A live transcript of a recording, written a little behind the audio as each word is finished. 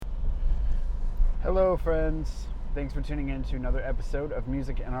Hello, friends. Thanks for tuning in to another episode of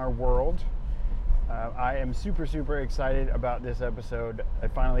Music in Our World. I am super excited about this episode. I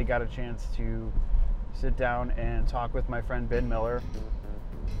finally got a chance to sit down and talk with my friend Ben Miller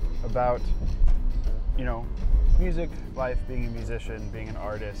about, music, life, being a musician, being an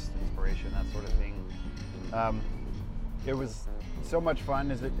artist, inspiration, that sort of thing. It was so much fun,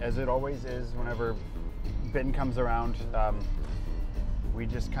 as it always is whenever Ben comes around. We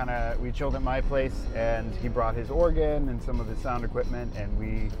just we chilled at my place, and he brought his organ and some of his sound equipment, and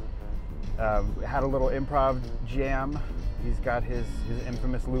we had a little improv jam. He's got his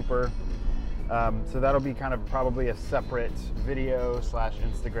infamous looper, so that'll be kind of probably a separate video /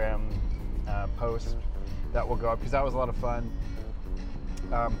 Instagram post that will go up, because that was a lot of fun.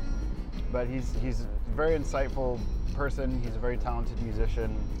 But he's a very insightful person. He's a very talented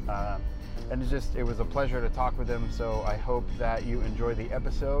musician. And it was a pleasure to talk with him, so I hope that you enjoy the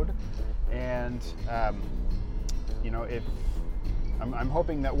episode. And, I'm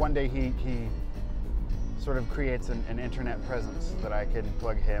hoping that one day he sort of creates an internet presence that I can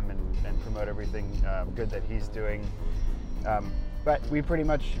plug him and promote everything good that he's doing. But we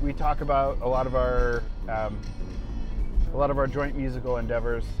talk about a lot of our joint musical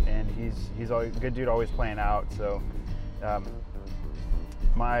endeavors, and he's a good dude, always playing out. So.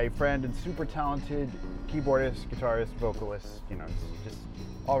 My friend and super talented keyboardist, guitarist, vocalist, just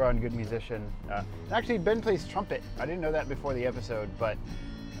all-around good musician. Actually, Ben plays trumpet. I didn't know that before the episode, but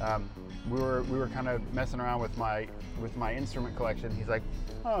we were kind of messing around with my instrument collection. He's like,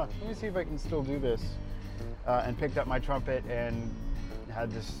 let me see if I can still do this, and picked up my trumpet and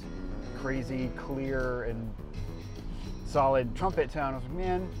had this crazy, clear, and solid trumpet tone. I was like,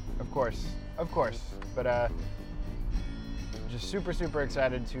 man, of course. But just super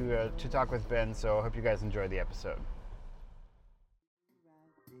excited to talk with Ben, so I hope you guys enjoy the episode.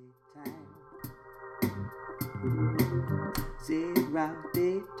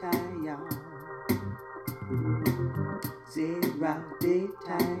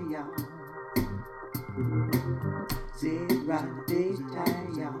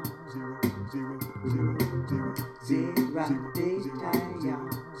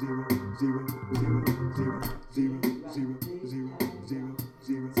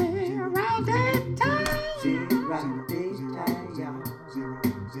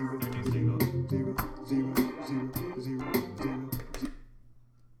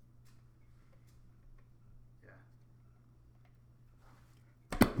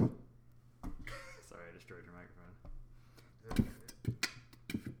 Sorry, I destroyed your microphone.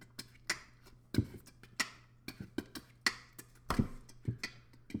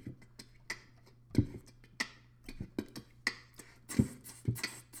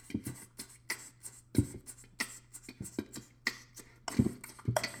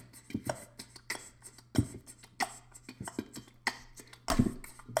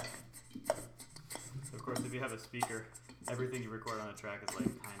 Of course, if you have a speaker, everything you record on a track is like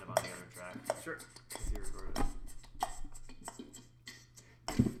kind of on the other track. Sure. Because you recorded it.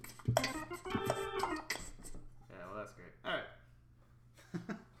 Yeah, well, that's great. All right.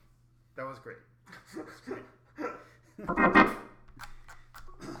 That was great. Spit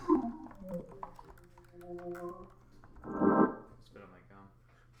on my gum.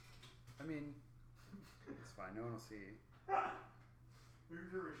 I mean, it's fine. No one will see.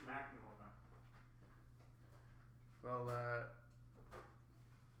 You're smacking the whole time. Well,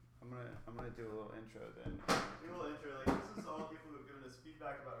 I'm gonna do a little intro then. Do a little intro, like, this is all people who have given us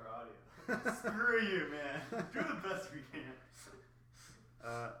feedback about our audio. Screw you, man. Do the best we can.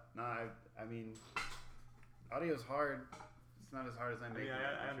 No, I mean, audio's hard. It's not as hard as I make it.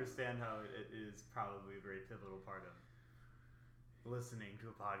 I understand how it is probably a very pivotal part of listening to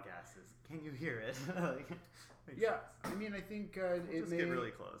a podcast is, can you hear it? Yeah, sense. I mean, I think it may get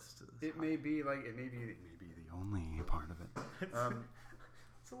really close to this. It may be the only part of it.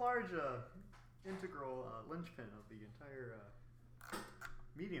 It's a large integral linchpin of the entire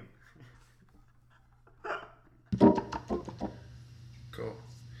medium. Cool.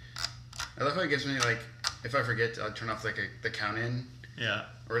 I love how it gives me, like, if I forget, I'll turn off the count in. Yeah.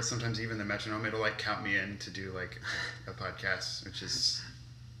 Or sometimes even the metronome, it'll like count me in to do like a podcast, which is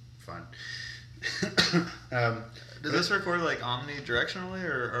fun. Does this record like omnidirectionally,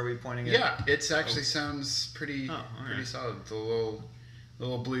 or are we pointing it? Yeah, it actually sounds pretty solid. The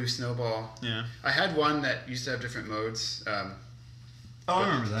little blue snowball. Yeah. I had one that used to have different modes. I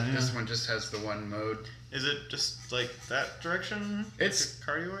remember that. Yeah. This one just has the one mode. Is it just like that direction? It's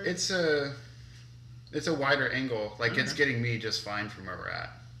like cardioid? It's a wider angle. Like, it's getting me just fine from where we're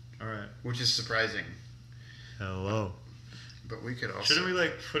at. All right. Which is surprising. Hello. but we could also. Shouldn't we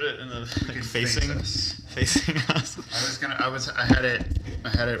like put it in the We could facing us? I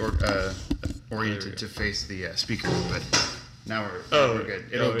had it oriented to face the speaker, but now we're good.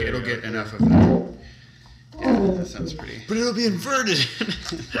 It'll get enough of that. Yeah, that sounds pretty. But it'll be inverted.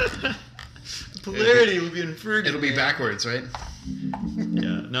 The polarity will be inverted. It'll be backwards, right?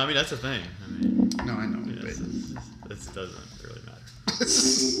 Yeah. No, I mean that's a thing. I mean, No, I know. yeah, But this doesn't really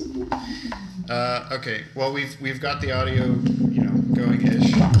matter. Okay. Well, we've got the audio,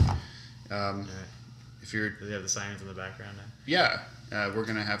 going-ish. Right. If you're, Do they have the sirens in the background now? yeah, we're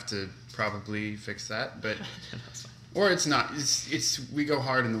gonna have to probably fix that, but That's fine. or it's not. It's we go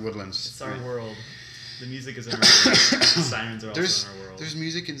hard in the woodlands. It's our world. The music is in our world. The sirens are also in our world. There's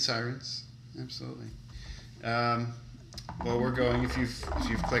music in sirens, absolutely. Well, we're going. If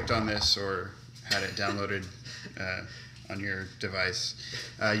you've clicked on this or had it downloaded on your device,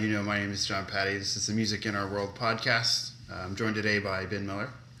 my name is John Patty. This is the Music in Our World podcast. I'm joined today by Ben Miller.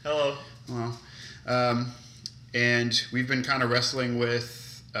 Hello. Well, and we've been kind of wrestling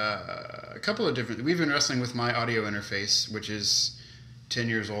with a couple of different. We've been wrestling with my audio interface, which is 10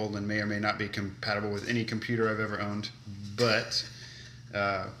 years old and may or may not be compatible with any computer I've ever owned, but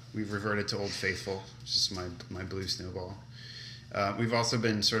we've reverted to Old Faithful, which is my Blue Snowball. We've also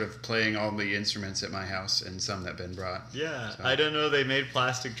been sort of playing all the instruments at my house and some that Ben brought. Yeah, So- I don't know they made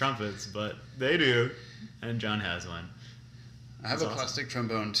plastic trumpets, but they do, and John has one. I have That's a awesome. plastic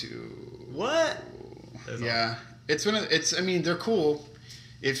trombone too. What? That's Yeah, I mean, they're cool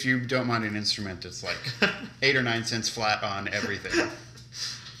if you don't mind an instrument. It's like 8 or 9 cents flat on everything. Yeah,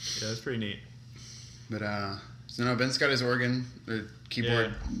 that's pretty neat. But so no, Ben's got his organ, the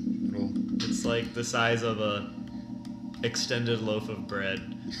keyboard. Little, It's like the size of a extended loaf of bread.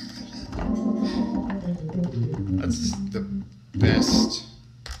 that's the best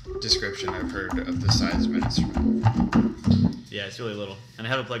description I've heard of the size of an instrument. Yeah, it's really little. And I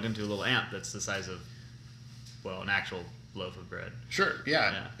have it plugged into a little amp that's the size of, well, an actual loaf of bread. Sure,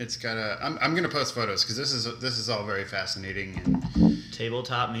 yeah. Yeah. It's got a. I'm gonna post photos because this is all very fascinating. And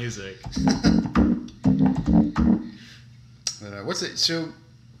Tabletop music. but, what's it? So,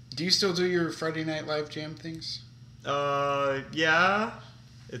 do you still do your Friday night live jam things? Yeah.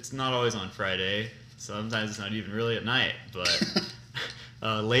 It's not always on Friday. Sometimes it's not even really at night, but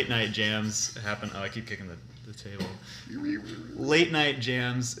late night jams happen. Oh, I keep kicking the table. Late night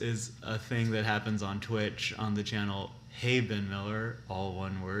jams is a thing that happens on Twitch on the channel Hey Ben Miller, all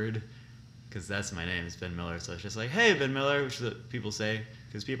one word, because that's my name. It's Ben Miller, so it's just like Hey Ben Miller, which is what people say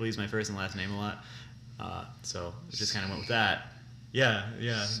because people use my first and last name a lot. So it just kind of went with that. Yeah.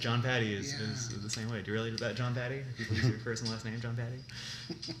 John Patty is the same way. Do you relate to that, John Patty? People use your first and last name, John Patty.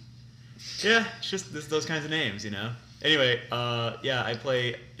 Yeah, it's just those kinds of names, Anyway, I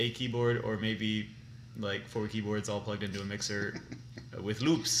play a keyboard or maybe like 4 keyboards all plugged into a mixer with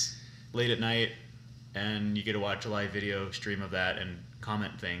loops late at night, and you get to watch a live video stream of that and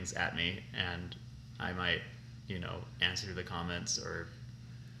comment things at me, and I might, answer the comments or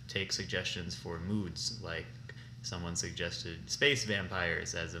take suggestions for moods. Like someone suggested space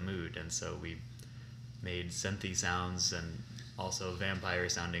vampires as a mood, and so we made synthy sounds and also vampire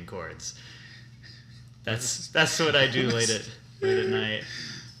sounding chords. That's what I do late at night.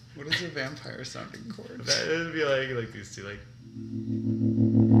 What is a vampire sounding chord? It would be like these two, like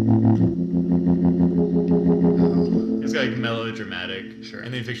it's got like melodramatic, Sure.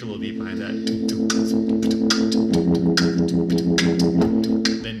 and then fix a little beat behind that.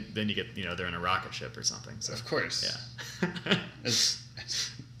 Then you get they're in a rocket ship or something. So Of course. yeah.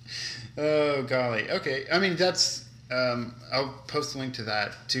 Oh golly. Okay. I mean that's. I'll post a link to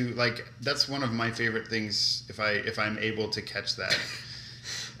that too. Like that's one of my favorite things if I'm able to catch that.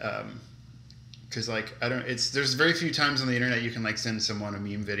 Because there's very few times on the internet you can like send someone a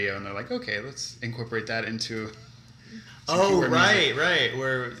meme video and they're like, okay, let's incorporate that into. Oh right.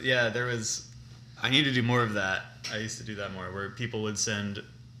 Where there was. I need to do more of that. I used to do that more, where people would send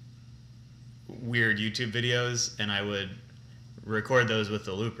weird YouTube videos and I would record those with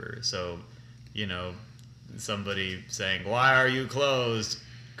the looper. So, somebody saying, "Why are you closed?"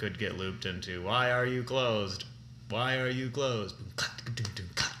 could get looped into "Why are you closed? Why are you closed?"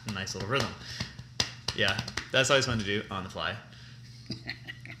 Nice little rhythm. Yeah, that's always fun to do on the fly.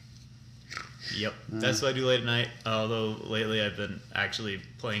 Yep, that's what I do late at night. Although lately I've been actually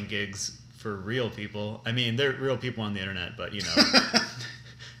playing gigs for real people. I mean, they're real people on the internet, but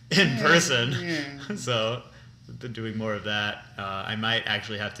in person. Yeah. So I've been doing more of that. I might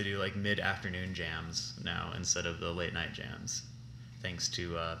actually have to do like mid-afternoon jams now instead of the late night jams, thanks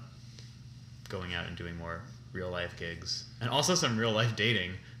to going out and doing more real life gigs and also some real life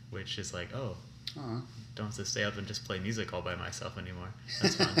dating, which is like, oh, don't have to stay up and just play music all by myself anymore.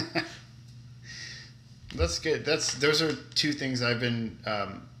 That's fun. That's good. Those are two things I've been.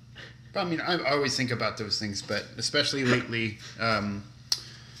 I mean, I always think about those things, but especially lately,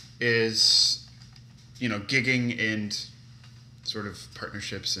 is gigging and sort of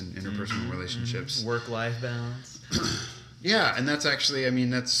partnerships and interpersonal relationships, work-life balance. Yeah, and that's actually, I mean,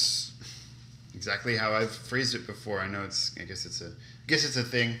 that's exactly how I've phrased it before. I know I guess it's a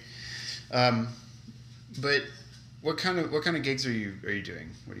thing. But what kind of gigs are you doing?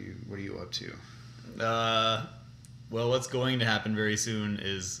 What are you up to? Well, what's going to happen very soon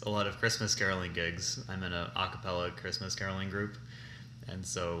is a lot of Christmas caroling gigs. I'm in a a cappella Christmas caroling group, and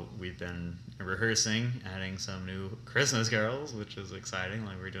so we've been rehearsing, adding some new Christmas carols, which is exciting.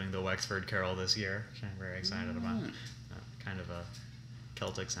 Like, we're doing the Wexford Carol this year, which I'm very excited about. Kind of a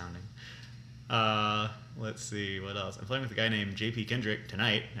Celtic sounding. Let's see, what else? I'm playing with a guy named JP Kendrick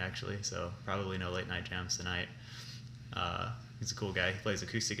tonight, actually, so probably no late night jams tonight. He's a cool guy. He plays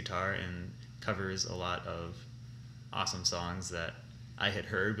acoustic guitar and covers a lot of awesome songs that I had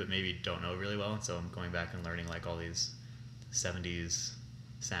heard but maybe don't know really well, and so I'm going back and learning like all these 70s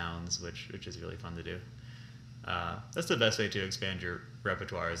sounds, which is really fun to do. That's the best way to expand your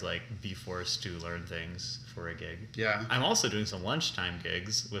repertoire, is like be forced to learn things for a gig. Yeah. I'm also doing some lunchtime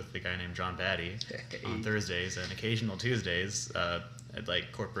gigs with the guy named John Batty on Thursdays and occasional Tuesdays at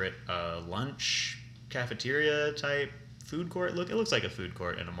like corporate lunch cafeteria type food court. It looks like a food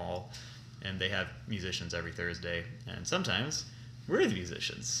court in a mall, and they have musicians every Thursday, and sometimes we're the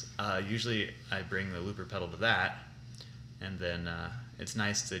musicians. Usually I bring the looper pedal to that, and then it's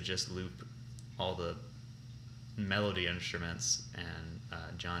nice to just loop all the melody instruments,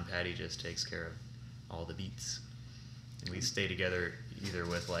 and John Patty just takes care of all the beats, and we stay together either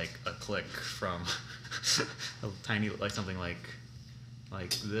with like a click from a tiny, like something like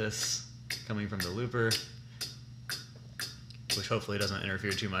this coming from the looper, which hopefully doesn't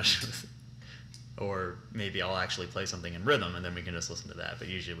interfere too much with, or maybe I'll actually play something in rhythm and then we can just listen to that, but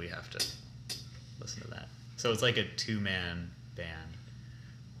usually we have to listen to that. So it's like a two-man band,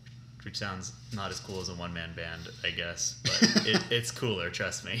 which sounds not as cool as a one-man band, I guess, but it's cooler,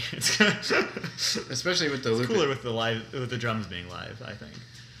 trust me. Especially with the it's loop. Cooler with the drums being live, I think.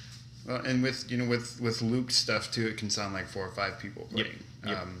 Well, and with looped stuff too, it can sound like 4 or 5 people playing.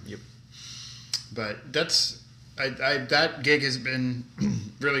 Yep. But that gig has been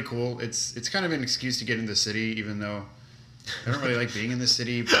really cool. It's kind of an excuse to get in the city, even though I don't really like being in the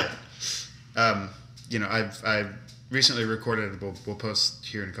city. But I've recently recorded. We'll post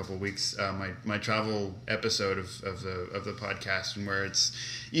here in a couple of weeks my travel episode of the podcast, and where it's,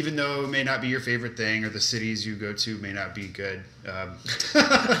 even though it may not be your favorite thing, or the cities you go to may not be good. May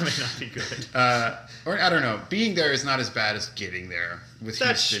not be good. Or I don't know. Being there is not as bad as getting there with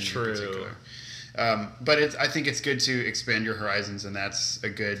That's Houston true. in particular. But I think it's good to expand your horizons, and that's a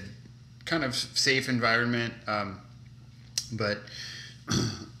good kind of safe environment. But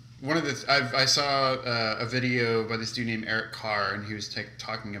one of the I saw a video by this dude named Eric Carr, and he was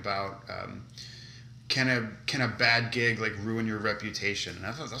talking about can a bad gig like ruin your reputation? And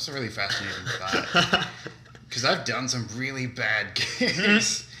I thought that's a really fascinating thought, because I've done some really bad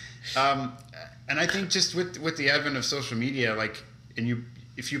gigs, and I think just with the advent of social media, like, and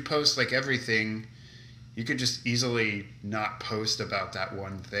if you post like everything, you could just easily not post about that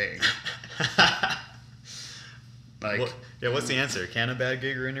one thing. Like, what's the answer? Can a bad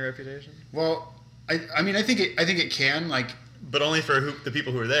gig ruin your reputation? Well, I mean, I think it can, like, but only for the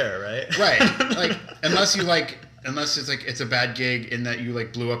people who are there, right? Right. Like, unless it's like it's a bad gig in that you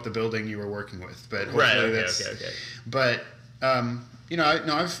like blew up the building you were working with. But hopefully okay. But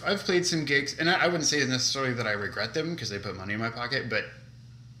I've played some gigs, and I wouldn't say necessarily that I regret them because they put money in my pocket. But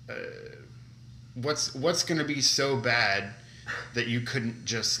what's going to be so bad that you couldn't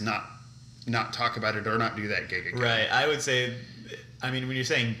just not talk about it or not do that gig again? Right. I would say, I mean, when you're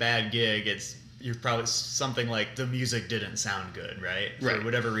saying bad gig, you're probably something like the music didn't sound good, right? Right. For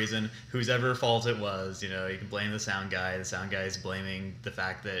whatever reason, whose ever fault it was, you can blame the sound guy. The sound guy is blaming the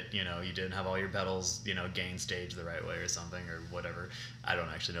fact that, you didn't have all your pedals, gain stage the right way or something, or whatever. I don't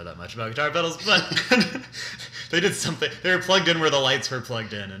actually know that much about guitar pedals, but they did something. They were plugged in where the lights were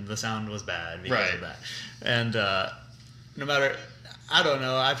plugged in, and the sound was bad because of that. And no matter, I don't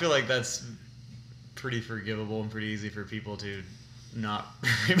know, I feel like that's pretty forgivable and pretty easy for people to not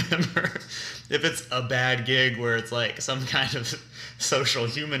remember. If it's a bad gig where it's like some kind of social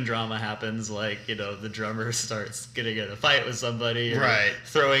human drama happens, like, the drummer starts getting in a fight with somebody, or right,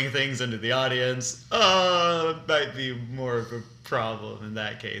 throwing things into the audience, it might be more of a problem in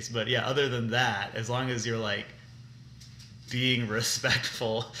that case. But yeah, other than that, as long as you're like being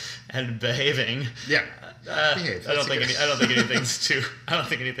respectful and behaving. Yeah. I don't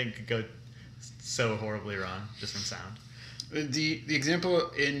think anything could go so horribly wrong just from sound. The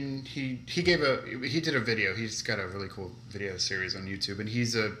example he did a video. He's got a really cool video series on YouTube, and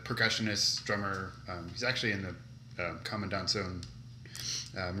he's a percussionist drummer. He's actually in the Commandant Zone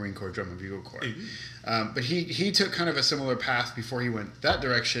Marine Corps Drum and Bugle Corps. But he took kind of a similar path before he went that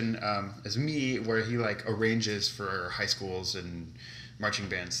direction as me, where he like arranges for high schools and marching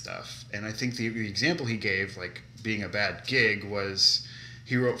band stuff. And I think the example he gave, like being a bad gig, was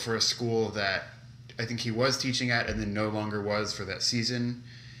he wrote for a school that I think he was teaching at and then no longer was for that season.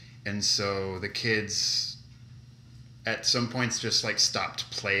 And so the kids at some points just like stopped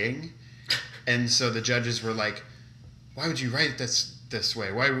playing. And so the judges were like, why would you write this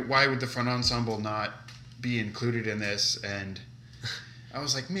way? Why would the front ensemble not be included in this? And I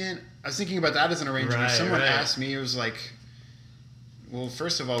was like, man, I was thinking about that as an arranger. Right, Someone right. asked me, it was like, well,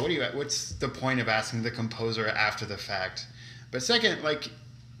 first of all, what's the point of asking the composer after the fact? But second, like,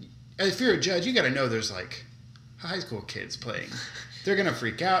 if you're a judge, you got to know there's like high school kids playing. They're gonna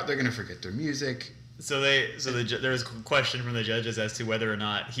freak out. They're gonna forget their music. So there was a question from the judges as to whether or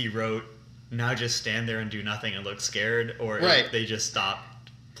not he wrote "Now just stand there and do nothing and look scared," or Right. if they just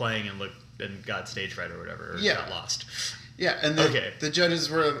stopped playing and got stage fright or whatever, or Yeah. got lost. Yeah, and Okay. the judges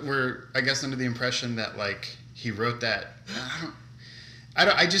were I guess under the impression that like he wrote that.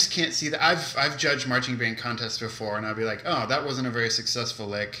 I just can't see that. I've judged marching band contests before, and I'll be like, oh, that wasn't a very successful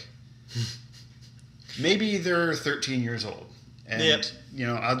lick. Maybe they're 13 years old, and Yep. you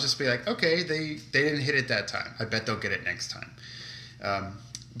know, I'll just be like, okay, they didn't hit it that time. I bet they'll get it next time.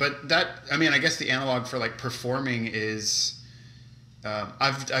 But that, I mean, I guess the analog for like performing is,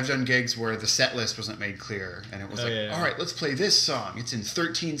 I've done gigs where the set list wasn't made clear, and it was all right, let's play this song. It's in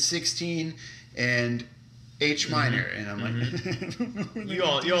 13/16 and H minor, and I'm like, You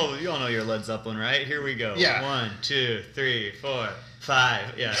all know your Led Zeppelin, right? Here we go. Yeah. 1, 2, 3, 4,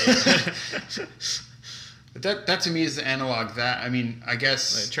 5. Yeah. But that to me is the analog. That, I mean, I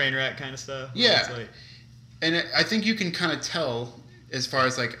guess, Like train wreck kind of stuff. Yeah. It's like, and I think you can kind of tell as far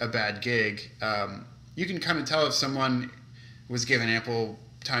as like a bad gig. You can kind of tell if someone was given ample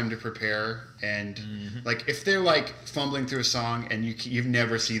time to prepare, and like if they're like fumbling through a song and you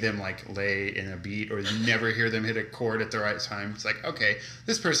never see them like lay in a beat, or you never hear them hit a chord at the right time, it's like, okay,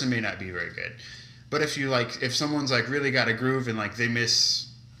 this person may not be very good. But if someone's like really got a groove and like they miss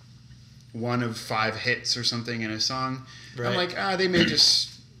one of 5 hits or something in a song, Right. I'm like, they may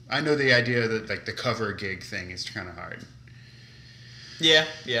just, I know the idea that like the cover gig thing is kind of hard. yeah.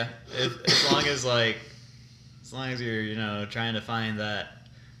 As long as you're trying to find that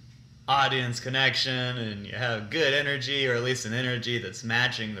audience connection and you have good energy, or at least an energy that's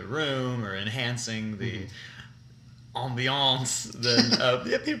matching the room or enhancing the ambiance,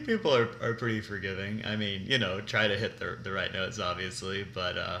 then people are pretty forgiving. I mean, try to hit the right notes, obviously,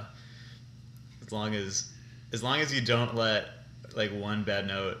 but as long as you don't let like one bad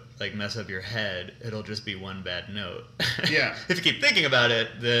note like mess up your head, it'll just be one bad note. Yeah. If you keep thinking about it,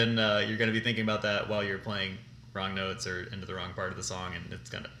 then you're going to be thinking about that while you're playing wrong notes or into the wrong part of the song, and it's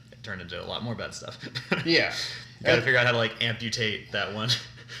going to turn into a lot more bad stuff. Yeah. Got to figure out how to like amputate that one,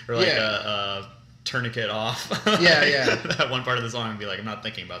 or like a tourniquet off. Yeah. That one part of the song, and be like, I'm not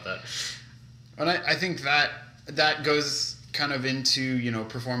thinking about that. And I think that goes kind of into,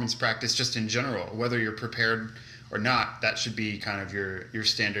 performance practice just in general. Whether you're prepared or not, that should be kind of your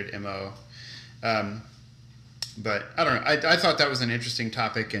standard MO. But I don't know. I thought that was an interesting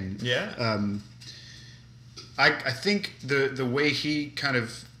topic, and I think the way he kind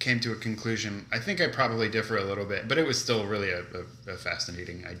of came to a conclusion, I think I probably differ a little bit, but it was still really a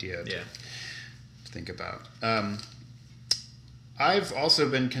fascinating idea to think about. I've also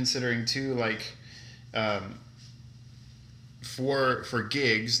been considering too, like, for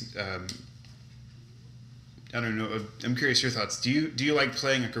gigs, I don't know, I'm curious your thoughts. Do you like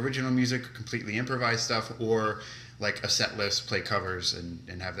playing like original music, completely improvised stuff, or like a set list, play covers,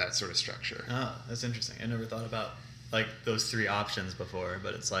 and have that sort of structure? Oh, that's interesting. I never thought about like those 3 options before,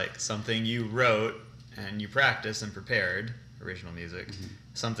 but it's like something you wrote and you practiced and prepared, original music,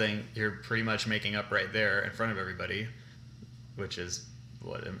 something you're pretty much making up right there in front of everybody, which is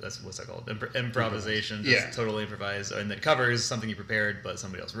what's that called? Improvisation. Just totally improvised. And then covers, something you prepared, but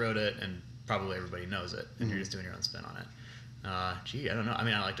somebody else wrote it, and probably everybody knows it, and you're just doing your own spin on it. I don't know. I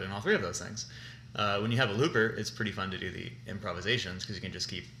mean, I like doing all 3 of those things. When you have a looper, it's pretty fun to do the improvisations, because you can just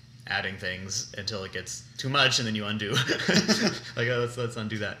keep adding things until it gets too much, and then you undo. Like, let's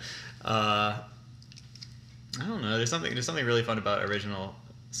undo that. I don't know. There's something really fun about original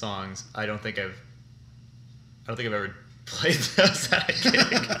songs. I don't think I've ever played those at a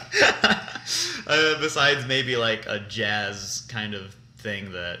gig. Besides maybe like a jazz kind of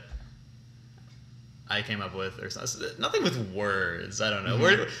thing that I came up with, or something. Nothing with words. I don't know.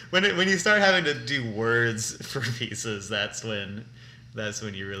 When you start having to do words for pieces, that's when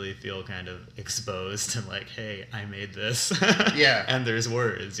you really feel kind of exposed and like, hey, I made this. Yeah. And there's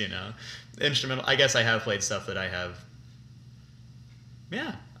words, Instrumental. I guess I have played stuff that I have.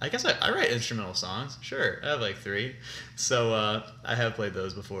 Yeah, I guess I write instrumental songs. Sure, I have like 3. So I have played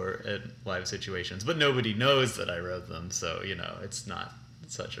those before at live situations, but nobody knows that I wrote them. So, it's not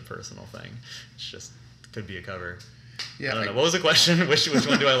such a personal thing. It's just, could be a cover. Yeah. I don't know. What was the question? Which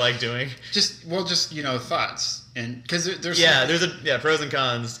one do I like doing? Just thoughts. And because there's pros and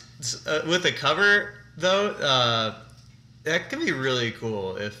cons. With a cover, though, that can be really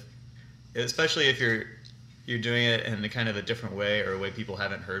cool especially if you're doing it in a kind of a different way or a way people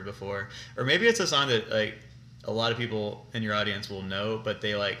haven't heard before, or maybe it's a song that like a lot of people in your audience will know, but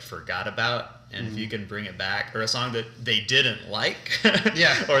they like forgot about, and if you can bring it back, or a song that they didn't like,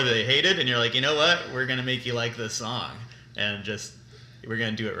 or they hated, and you're like, you know what, we're gonna make you like this song, and we're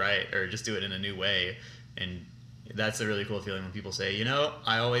gonna do it right, or just do it in a new way, and that's a really cool feeling when people say,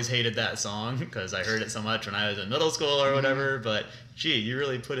 I always hated that song because I heard it so much when I was in middle school or whatever, but gee, you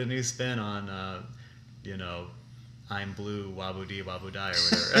really put a new spin on, I'm blue, wabu dee, wabu die,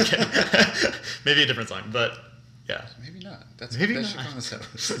 or whatever. Okay. Maybe a different song, but yeah. Maybe not. That Maybe should not. go on the set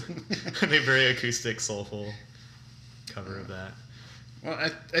list. A very acoustic, soulful cover of that. Well,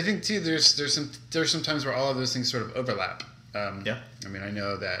 I think too. There's some times where all of those things sort of overlap. Yeah. I mean, I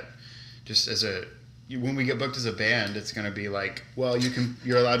know that just when we get booked as a band, it's going to be like, well,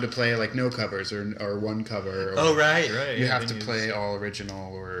 you're allowed to play like no covers or one cover. Or right. You have to play all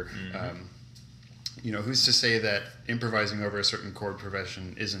original, or who's to say that improvising over a certain chord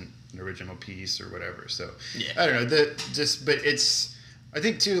progression isn't an original piece or whatever. So I don't know. But it's, I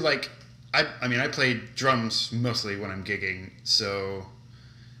think too, like I play drums mostly when I'm gigging, so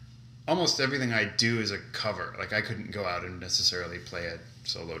almost everything I do is a cover. Like I couldn't go out and necessarily play a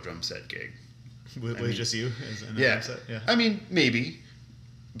solo drum set gig. With just you? Yeah. I mean, maybe,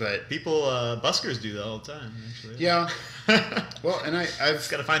 but people, buskers do that all the time, actually. Yeah. Well, and I've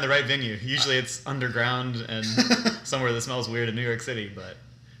just got to find the right venue. Usually it's underground and somewhere that smells weird in New York City, but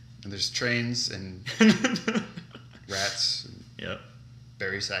and there's trains and rats. And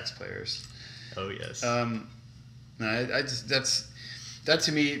Barry sax players. Oh yes. No, I just that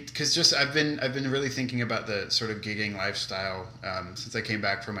to me, because just I've been really thinking about the sort of gigging lifestyle since I came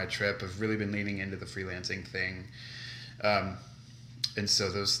back from my trip. I've really been leaning into the freelancing thing, and so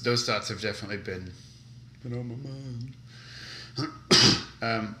those thoughts have definitely been on my mind.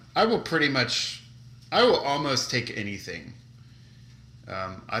 I will almost take anything.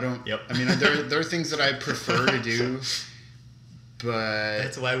 I don't. Yep. I mean, there are things that I prefer to do, but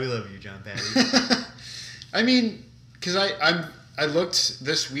that's why we love you, John Patty. I mean, because I looked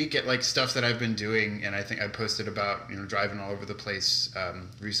this week at like stuff that I've been doing, and I think I posted about driving all over the place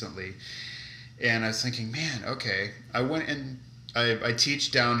recently, and I was thinking, man, okay, I went and I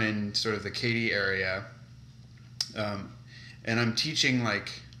teach down in sort of the Katy area, and I'm teaching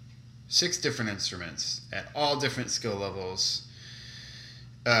like 6 different instruments at all different skill levels.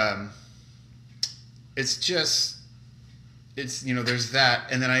 It's there's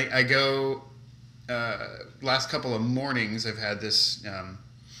that, and then I go. Last couple of mornings I've had this,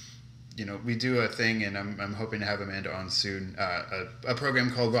 we do a thing, and I'm hoping to have Amanda on soon, a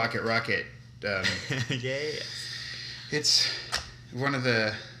program called Rocket Rocket. Yeah. It's one of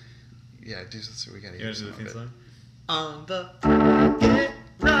the, so we gotta hear some of theme it. song? On the rocket,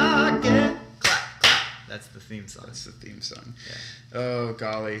 rocket, clap, clap. That's the theme song. That's the theme song. Yeah. Oh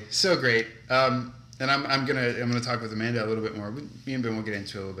golly, so great. And I'm gonna talk with Amanda a little bit more. Me and Ben will get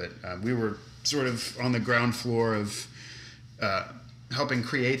into it a little bit. We were sort of on the ground floor of helping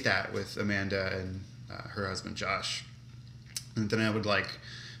create that with Amanda and her husband Josh, and then I would like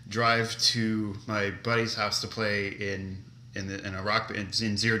drive to my buddy's house to play in a rock band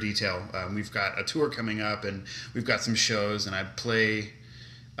in Zero Detail. We've got a tour coming up, and we've got some shows, and I play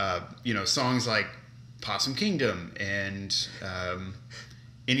songs like Possum Kingdom and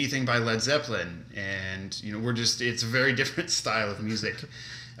anything by Led Zeppelin, and it's a very different style of music.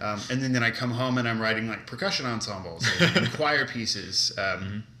 And then I come home and I'm writing like percussion ensembles and choir pieces.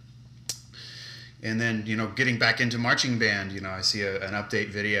 And then, getting back into marching band, I see an update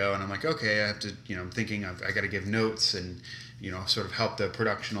video and I'm like, okay, I have to, I'm thinking I got to give notes and, sort of help the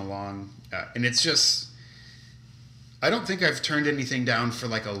production along. And it's just, I don't think I've turned anything down for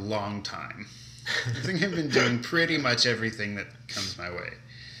like a long time. I think I've been doing pretty much everything that comes my way.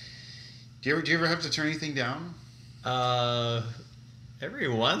 Do you ever have to turn anything down? Every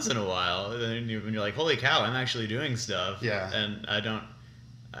once in a while, when you're like, holy cow, I'm actually doing stuff. Yeah. And I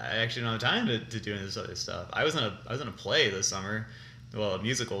actually don't have time to do this other stuff. I was in a play this summer, well, a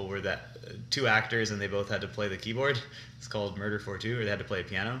musical where two actors and they both had to play the keyboard. It's called Murder for Two, or they had to play a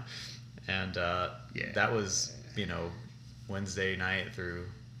piano. And that was, Wednesday night through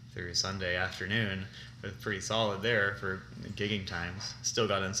Sunday afternoon. It was pretty solid there for gigging times. Still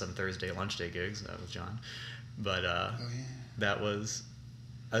got in some Thursday lunch day gigs with John. But that was...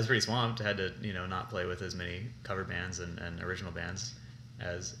 I was pretty swamped. I had to, not play with as many cover bands and original bands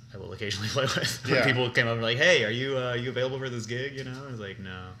as I will occasionally play with. When people came up and were like, hey, are you available for this gig? I was like,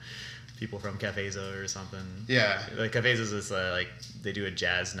 no. People from Cafeza or something. Yeah. Like Cafeza's is they do a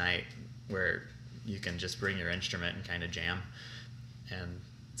jazz night where you can just bring your instrument and kind of jam. And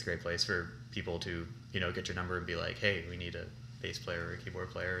it's a great place for people to, get your number and be like, hey, we need a bass player or a keyboard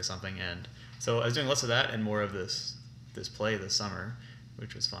player or something. And so I was doing less of that and more of this play this summer,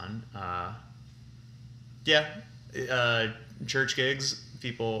 which was fun. Church gigs.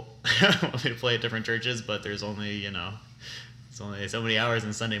 People want me to play at different churches, but there's only, it's only so many hours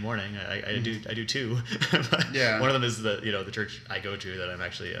in Sunday morning. I do two. One of them is the church I go to that I'm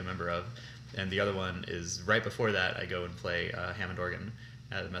actually a member of, and the other one is right before that I go and play Hammond organ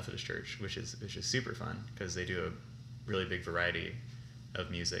at a Methodist church, which is super fun because they do a really big variety of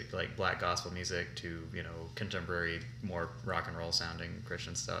music, like black gospel music to contemporary, more rock and roll sounding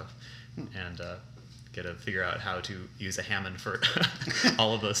Christian stuff, and get to figure out how to use a Hammond for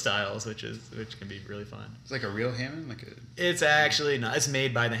all of those styles, which can be really fun. It's like a real Hammond, It's actually not. It's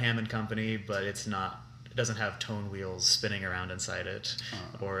made by the Hammond Company, but it's not. It doesn't have tone wheels spinning around inside it,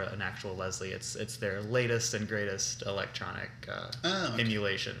 or an actual Leslie. It's their latest and greatest electronic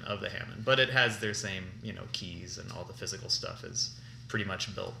emulation of the Hammond, but it has their same keys, and all the physical stuff is pretty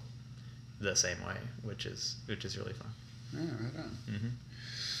much built the same way, which is really fun. Yeah, right on.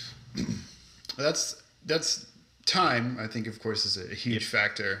 Mm-hmm. That's time. I think, of course, is a huge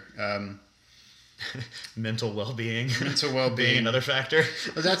factor. Mental well-being. Being another factor.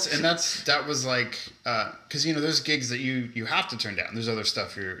 But that was like because there's gigs that you have to turn down. There's other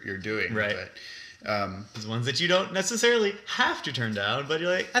stuff you're doing, right? But, there's ones that you don't necessarily have to turn down, but you're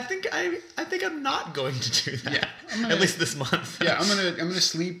like, I think I'm not going to do that. Yeah, at least this month. Yeah, I'm gonna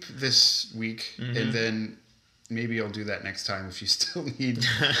sleep this week, and then maybe I'll do that next time if you still need.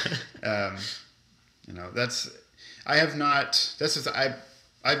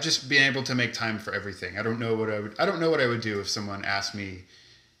 I've just been able to make time for everything. I don't know what I would do if someone asked me,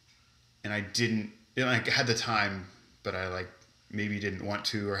 and I didn't. I had the time, but I maybe didn't want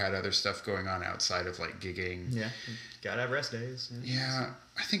to, or had other stuff going on outside of gigging. Yeah, gotta have rest days. Yeah,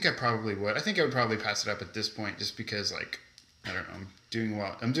 I think I probably would. I think I would probably pass it up at this point, just because I don't know, I'm doing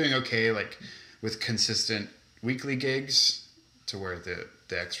well. I'm doing okay, with consistent weekly gigs, to where the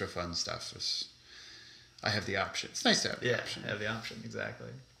extra fun stuff is. I have the option. It's nice to have the option. Have the option,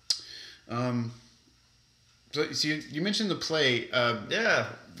 exactly. So you mentioned the play. That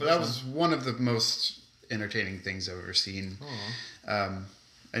was one of the most entertaining things I've ever seen.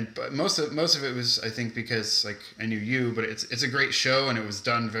 But most of it was, I think, because I knew you, but it's a great show and it was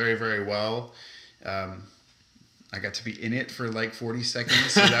done very, very well. I got to be in it for 40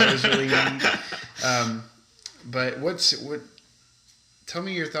 seconds, so that was really neat. But tell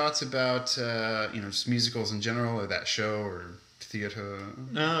me your thoughts about just musicals in general, or that show, or theater.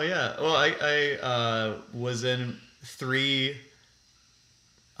 Oh yeah, well I was in 3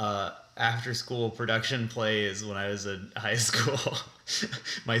 after school production plays when I was in high school.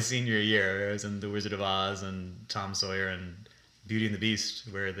 My senior year, I was in The Wizard of Oz and Tom Sawyer and Beauty and the Beast,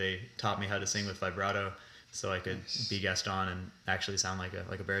 where they taught me how to sing with vibrato, so I could be Gaston and actually sound like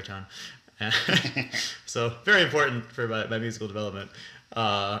a baritone. So very important for my musical development.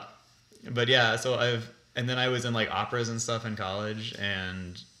 But yeah, and then I was in operas and stuff in college,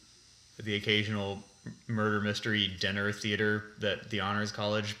 and the occasional murder mystery dinner theater that the Honors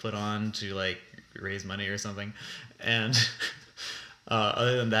College put on to raise money or something. And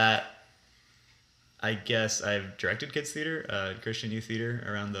other than that, I guess I've directed kids theater, Christian youth theater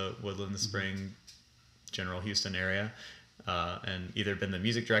around the Woodland Spring, General Houston area. And either been the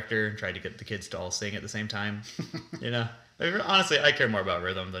music director and tried to get the kids to all sing at the same time. Honestly, I care more about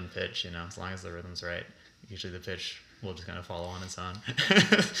rhythm than pitch, as long as the rhythm's right. Usually the pitch will just kind of follow on its own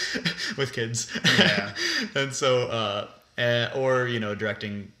with kids. Yeah. And so, or,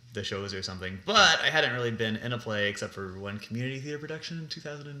 directing the shows or something. But I hadn't really been in a play except for one community theater production in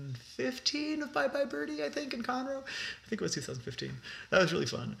 2015 of Bye Bye Birdie, I think, in Conroe. I think it was 2015. That was really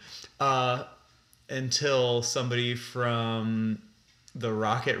fun. Until somebody from the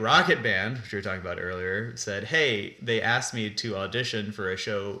Rocket Band, which we were talking about earlier, said, hey, they asked me to audition for a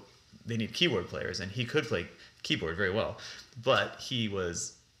show. They need keyboard players, and he could play keyboard very well, but he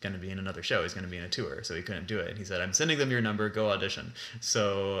was going to be in another show. He's going to be in a tour, so he couldn't do it. And he said, I'm sending them your number, go audition.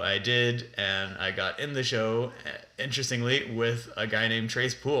 So I did, and I got in the show, interestingly, with a guy named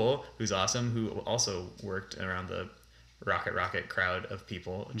Trace Poole, who's awesome, who also worked around the Rocket crowd of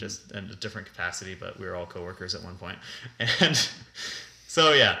people, just in a different capacity, but we were all coworkers at one point. And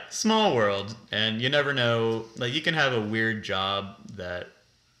so, yeah, small world, and you never know. Like, you can have a weird job that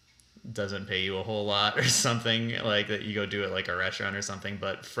doesn't pay you a whole lot or something, like that you go do it like a restaurant or something,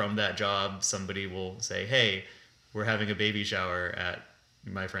 but from that job somebody will say, hey, we're having a baby shower at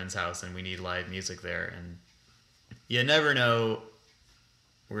my friend's house and we need live music there, and you never know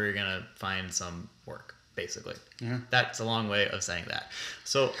where you're gonna find some work, basically. Yeah. That's a long way of saying that.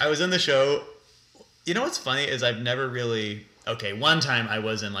 So I was in the show. You know what's funny is I've never really, one time I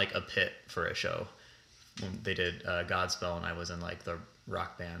was in like a pit for a show when they did Godspell, and I was in like the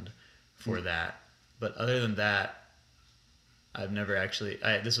rock band for that. But other than that, I've never actually,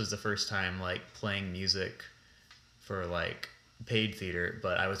 this was the first time like playing music for like paid theater,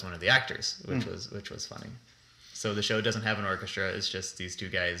 but I was one of the actors, which was funny. So the show doesn't have an orchestra, it's just these two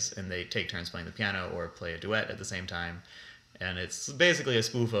guys, and they take turns playing the piano or play a duet at the same time. And it's basically a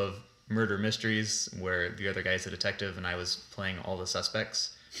spoof of murder mysteries where the other guy's a detective and I was playing all the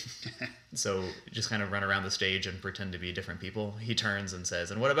suspects. So just kind of run around the stage and pretend to be different people. He turns and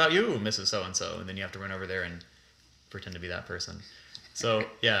says, and what about you, Mrs. So-and-so? And then you have to run over there and pretend to be that person. So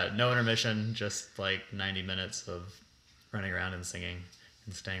yeah, no intermission, just like 90 minutes of running around and singing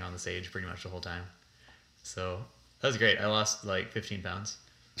and staying on the stage pretty much the whole time. So that was great. I lost like 15 pounds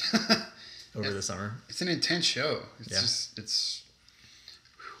over the summer. It's an intense show. Yeah. It's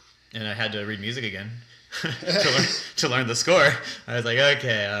And I had to read music again to learn the score. I was like,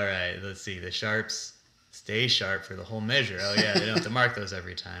 okay, all right, let's see. The sharps stay sharp for the whole measure. Oh, yeah, they don't have to mark those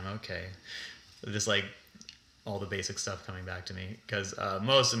every time. Okay. Just like all the basic stuff coming back to me. Because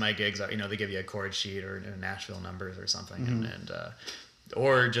most of my gigs are, they give you a chord sheet or Nashville numbers or something. Mm-hmm. And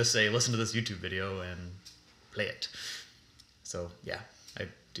or just say, listen to this YouTube video and play it. So, yeah, I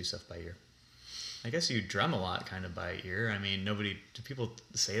do stuff by ear. I guess you drum a lot kind of by ear. I mean, do people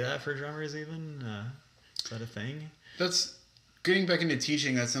say that for drummers even? Is that a thing? That's getting back into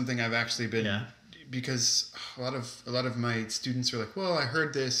teaching. That's something I've actually been, because a lot of my students are like, well, I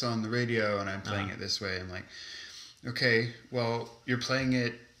heard this on the radio and I'm playing it this way. I'm like, okay, well, you're playing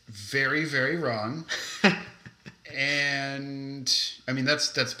it very, very wrong. And I mean,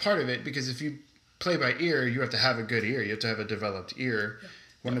 that's part of it, because if you play by ear, you have to have a good ear. You have to have a developed ear. Yeah.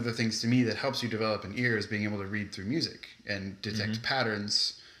 One of the things to me that helps you develop an ear is being able to read through music and detect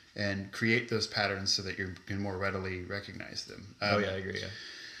patterns and create those patterns so that you can more readily recognize them. I agree. Yeah.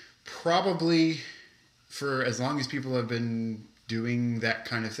 Probably for as long as people have been doing that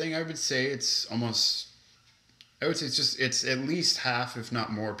kind of thing, I would say it's at least half, if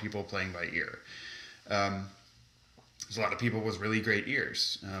not more, people playing by ear. There's a lot of people with really great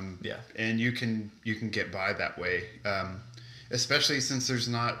ears. And you can get by that way. Especially since there's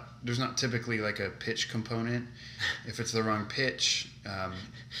not typically like a pitch component. If it's the wrong pitch, I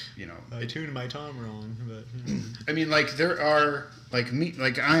tuned my tom wrong, but I mean, like there are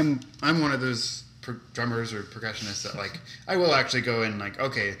I'm one of those drummers or percussionists that like I will actually go in like,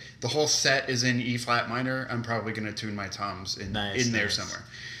 okay, the whole set is in E flat minor. I'm probably going to tune my toms in there somewhere.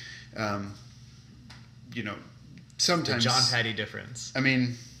 Sometimes the John Patty difference. I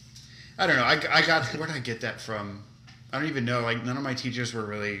mean, I don't know. Where did I get that from? I don't even know. Like, none of my teachers were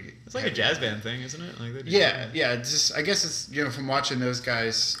really. It's like a jazz band thing, isn't it? Like yeah. Just I guess it's from watching those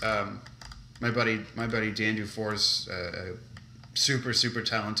guys. My buddy Dan Dufour's a super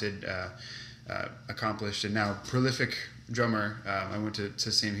talented, accomplished, and now prolific drummer. I went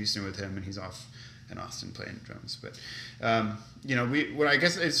to Sam Houston with him, and he's off in Austin playing drums. But when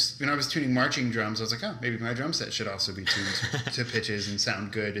I was tuning marching drums, I was like, oh, maybe my drum set should also be tuned to pitches and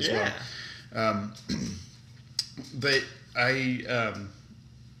sound good as well. But I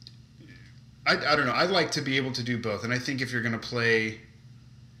don't know. I like to be able to do both, and I think if you're going to play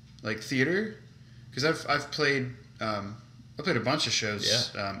like theater, because I've played a bunch of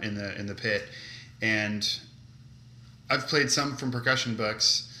shows in the pit, and I've played some from percussion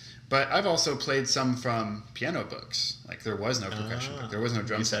books, but I've also played some from piano books. Like there was no percussion book, there was no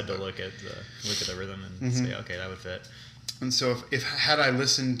drum. You set had to look at the rhythm and say, okay, that would fit. And so if had I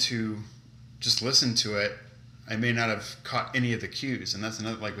listened to it, I may not have caught any of the cues. And that's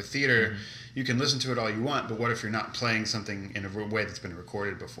another, like with theater, you can listen to it all you want, but what if you're not playing something in a way that's been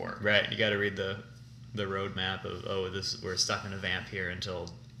recorded before? Right. You got to read the the roadmap of we're stuck in a vamp here until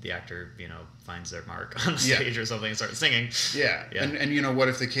the actor finds their mark on the stage or something and starts singing. Yeah. And what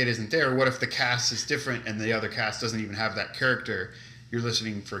if the kid isn't there? What if the cast is different and the other cast doesn't even have that character? You're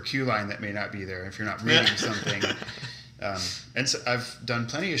listening for a cue line that may not be there if you're not reading something. And so I've done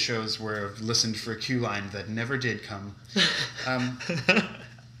plenty of shows where I've listened for a cue line that never did come. But,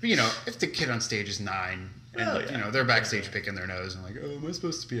 if the kid on stage is 9 and they're backstage picking their nose and like, oh, am I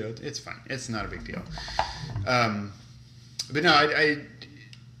supposed to be out? It's fine. It's not a big deal. But no,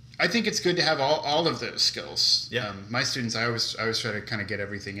 I think it's good to have all of those skills. Yeah. My students, I always try to kind of get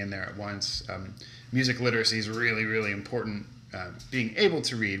everything in there at once. Music literacy is really, really important. Being able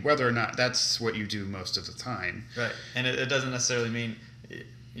to read, whether or not that's what you do most of the time. Right. And it doesn't necessarily mean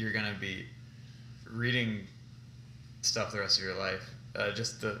you're going to be reading stuff the rest of your life.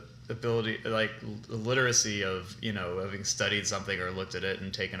 Just the ability, like the literacy of, having studied something or looked at it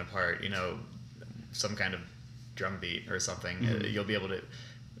and taken apart, some kind of drum beat or something. Mm-hmm. You'll be able to,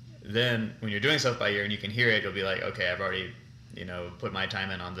 then when you're doing stuff by ear and you can hear it, you'll be like, okay, I've already put my time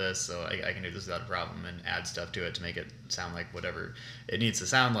in on this, so I can do this without a problem, and add stuff to it to make it sound like whatever it needs to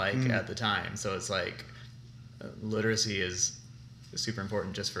sound like at the time. So it's like literacy is super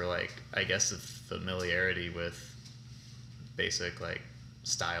important just for I guess the familiarity with basic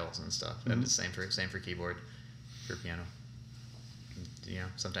styles and stuff. Mm-hmm. And the same for keyboard, for piano.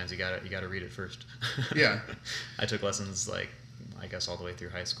 Sometimes you gotta read it first. Yeah. I took lessons I guess all the way through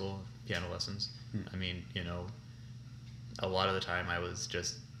high school, piano lessons. I mean, a lot of the time I was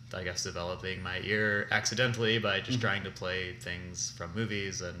just, I guess, developing my ear accidentally by just trying to play things from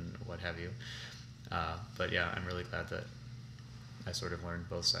movies and what have you. But yeah, I'm really glad that I sort of learned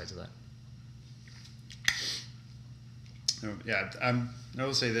both sides of that. Yeah, I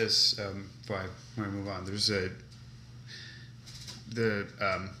will say this before I move on. There's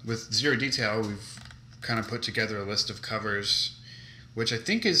with Zero Detail, we've kind of put together a list of covers, which I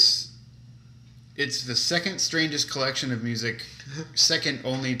think it's the second strangest collection of music, second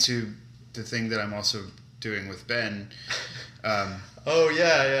only to the thing that I'm also doing with Ben. Oh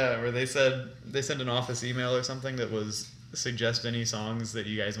yeah, where they sent an office email or something that was suggest any songs that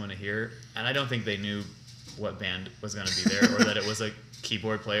you guys want to hear, and I don't think they knew what band was going to be there or that it was a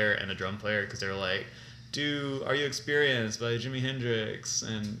keyboard player and a drum player, because they were like, do Are You Experienced by Jimi Hendrix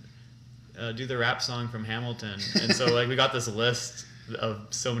and do the rap song from Hamilton. And so we got this list of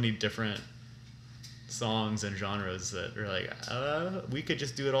so many different songs and genres that are we could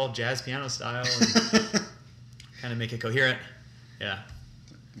just do it all jazz piano style and kind of make it coherent. Yeah.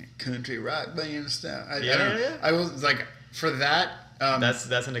 Country rock band style. Yeah. I was for that.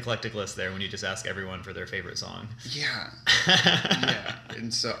 That's an eclectic list there when you just ask everyone for their favorite song. Yeah. Yeah.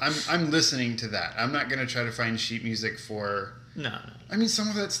 And so I'm listening to that. I'm not gonna try to find sheet music for. No. I mean, some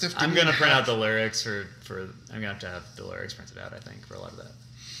of that stuff. I'm gonna print out the lyrics for. I'm gonna have to have the lyrics printed out, I think, for a lot of that.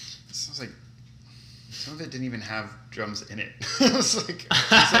 It sounds like some of it didn't even have drums in it. It's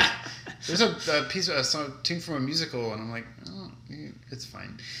there's a piece of a tune from a musical, and I'm like, oh, it's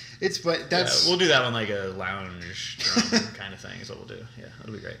fine. But that's we'll do that one like a lounge drum kind of thing is what we'll do. Yeah,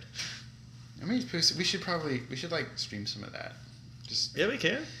 it'll be great. I mean, we should stream some of that. We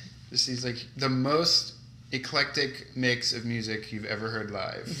can. This is the most eclectic mix of music you've ever heard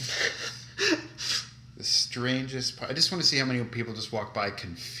live. The strangest part. I just want to see how many people just walk by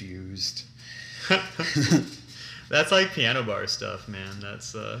confused. That's piano bar stuff, man.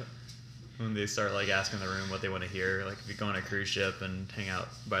 That's when they start asking the room what they want to hear. If you go on a cruise ship and hang out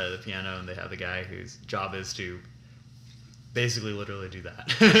by the piano, and they have the guy whose job is to basically literally do that.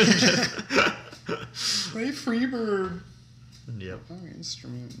 Play Freebird. Yep.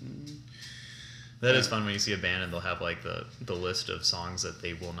 Instrument. That is fun when you see a band and they'll have the list of songs that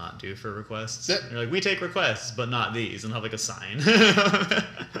they will not do for requests. They're we take requests, but not these, and they'll have a sign. Oh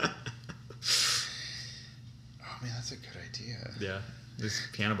man, that's a good idea. Yeah, this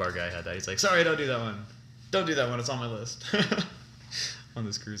piano bar guy had that. He's like, sorry, don't do that one. Don't do that one. It's on my list. On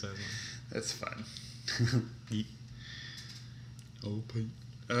this cruise island. That's fun. Yeet. Oh, Pete.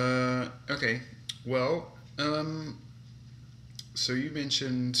 Okay. Well, so you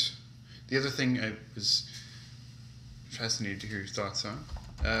mentioned the other thing I was fascinated to hear your thoughts on.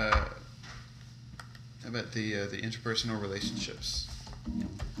 How about the interpersonal relationships?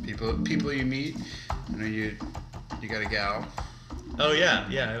 People you meet. I know you got a gal. Oh yeah.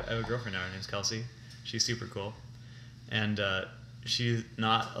 I have a girlfriend now. Her name's Kelsey. She's super cool, and she's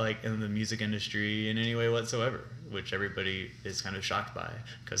not in the music industry in any way whatsoever, which everybody is kind of shocked by,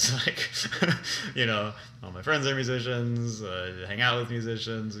 because all my friends are musicians, hang out with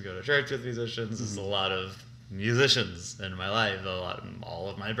musicians, go to church with musicians. There's a lot of musicians in my life. All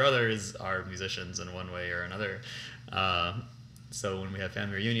of my brothers are musicians in one way or another. So when we have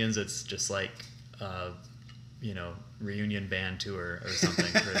family reunions, it's just like, reunion band tour or something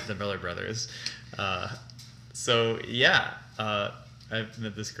for the Miller Brothers. So yeah, I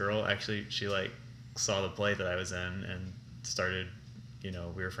met this girl. Actually, she like saw the play that I was in and started. We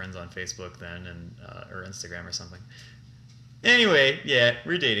were friends on Facebook then and or Instagram or something. Anyway, yeah,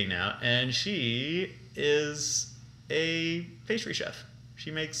 we're dating now, and she is a pastry chef. She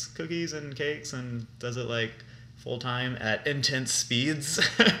makes cookies and cakes and does it like full time at intense speeds.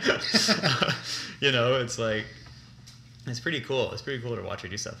 It's like, it's pretty cool. It's pretty cool to watch her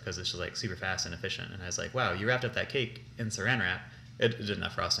do stuff because it's just like super fast and efficient. And I was like, wow, you wrapped up that cake in saran wrap. It didn't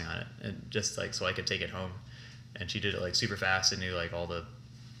have frosting on it, and just like so I could take it home. And she did it like super fast and knew like all the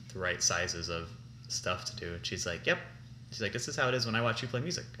right sizes of stuff to do. And she's like, yep. She's like, this is how it is when I watch you play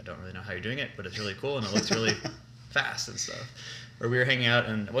music. I don't really know how you're doing it, but it's really cool and it looks really fast and stuff. Or we were hanging out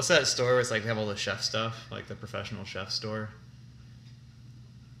and what's that store where it's like they have all the chef stuff, like the professional chef store?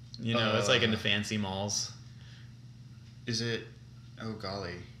 It's like in the fancy malls. Is it? Oh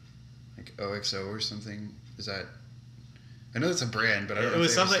golly, like OXO or something? Is that? I know it's a brand, but I don't know. It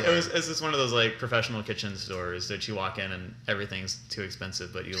was something. It's just one of those like professional kitchen stores that you walk in and everyth's too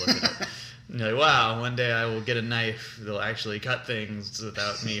expensive, but you look at it and you're like, wow, one day I will get a knife that'll actually cut things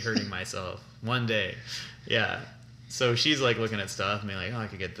without me hurting myself. One day, yeah. So she's like looking at stuff and being like, oh, I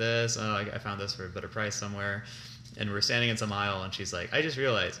could get this. Oh, I found this for a better price somewhere. And we're standing in some aisle, and she's like, I just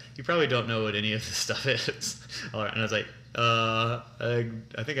realized you probably don't know what any of this stuff is. All right. And I was like, I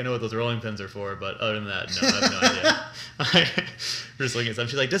think I know what those rolling pins are for, but other than that, no, I have no idea. We're just looking at stuff.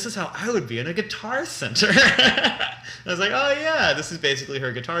 She's like, this is how I would be in a Guitar Center. I was like, oh yeah, this is basically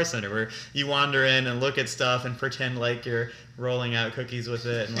her Guitar Center, where you wander in and look at stuff and pretend like you're rolling out cookies with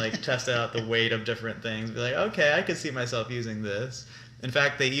it and like test out the weight of different things. Be like, okay, I could see myself using this. In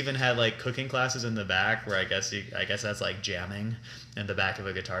fact, they even had like cooking classes in the back where I guess that's like jamming in the back of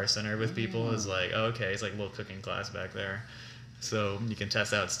a Guitar Center with people. Is like, oh, okay, it's like a little cooking class back there. So you can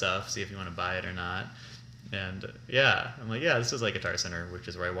test out stuff, see if you want to buy it or not. And yeah, I'm like, yeah, this is like Guitar Center, which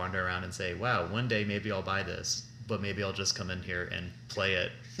is where I wander around and say, wow, one day maybe I'll buy this, but maybe I'll just come in here and play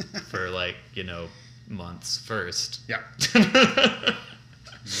it for like, months first. Yeah. Maybe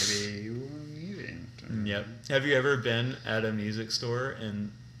you won't need it. Yep. Have you ever been at a music store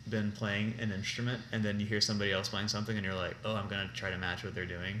and been playing an instrument and then you hear somebody else playing something and you're like, oh, I'm going to try to match what they're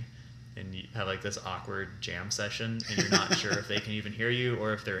doing? And you have like this awkward jam session and you're not sure if they can even hear you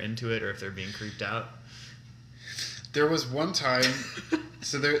or if they're into it or if they're being creeped out? There was one time,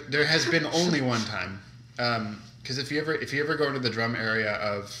 so there has been only one time, because if you ever go into the drum area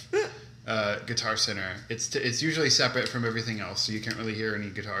of Guitar Center, it's usually separate from everything else, so you can't really hear any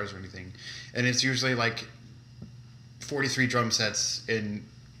guitars or anything, and it's usually like 43 drum sets in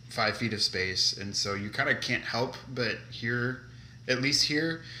 5 feet of space, and so you kind of can't help but hear, at least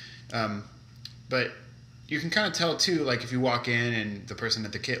hear, but you can kind of tell too, like if you walk in and the person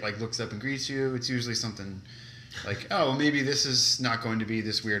at the kit like looks up and greets you, it's usually something like, oh, well, maybe this is not going to be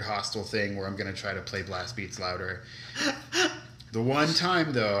this weird hostile thing where I'm going to try to play blast beats louder. The one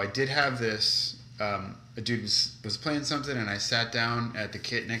time, though, I did have this, a dude was playing something, and I sat down at the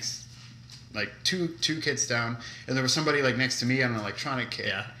kit next, like two kits down, and there was somebody like next to me on an electronic kit,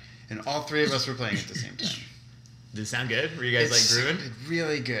 yeah. And all three of us were playing at the same time. Did it sound good? Were you guys like grooving?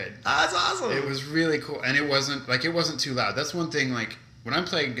 Really good. Oh, that's awesome. It was really cool, and it wasn't too loud. That's one thing, like, when I'm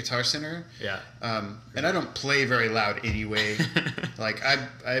playing Guitar Center, yeah, and I don't play very loud anyway. Like I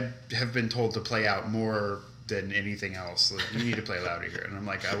have been told to play out more than anything else. Like, you need to play louder here, and I'm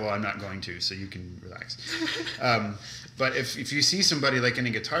like, well, I'm not going to, so you can relax. But if you see somebody like in a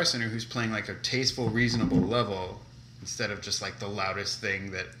Guitar Center who's playing like a tasteful, reasonable level instead of just like the loudest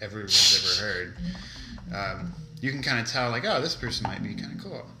thing that everyone's ever heard, you can kind of tell like, oh, this person might be kind of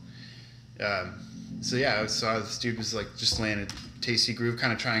cool. So yeah, I saw this dude was like just laying a tasty groove,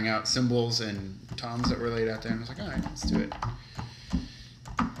 kind of trying out cymbals and toms that were laid out there, and I was like, all right, let's do it.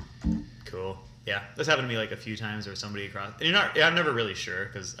 Cool. Yeah, this happened to me like a few times where somebody across, and I'm never really sure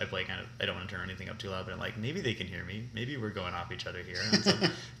because I play I don't want to turn anything up too loud, but I'm like, maybe they can hear me. Maybe we're going off each other here on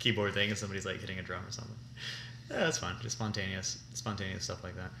some keyboard thing, and somebody's like hitting a drum or something. Yeah, that's fun. Just spontaneous stuff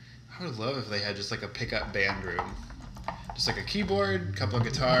like that. I would love if they had just like a pickup band room. Just like a keyboard, a couple of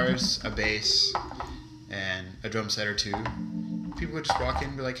guitars, a bass, and a drum set or two. People would just walk in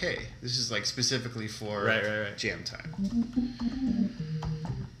and be like, hey, this is like specifically for right. jam time.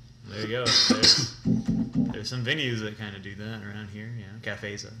 There you go. There's some venues that kind of do that around here. Yeah,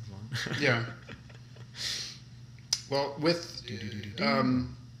 cafes as well. Yeah. Well, with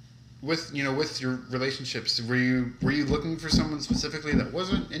with your relationships, were you looking for someone specifically that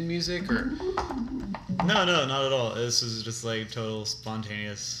wasn't in music, or? No, not at all. This is just like total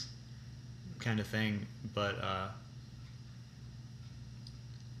spontaneous kind of thing. But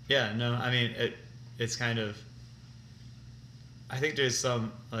yeah, no, I mean it's kind of. I think there's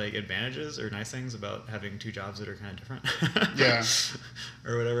some like advantages or nice things about having two jobs that are kind of different. Yeah.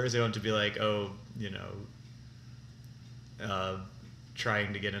 Or whatever. So you don't have to be like, oh,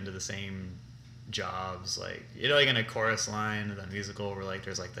 trying to get into the same jobs, like like in a chorus line of the musical where like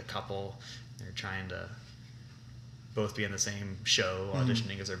there's like the couple, they're trying to both be in the same show auditioning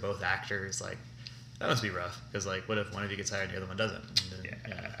because they're both actors. Like that must be rough because like what if one of you gets hired and the other one doesn't? And then,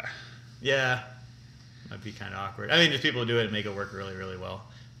 yeah, might be kind of awkward. I mean, if people do it and make it work really, really well,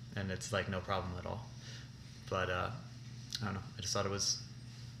 and it's like no problem at all. But I don't know. I just thought it was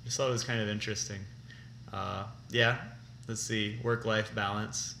kind of interesting. Yeah. Let's see, work-life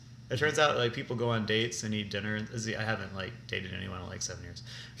balance. It turns out like people go on dates and eat dinner. I haven't like dated anyone in like 7 years,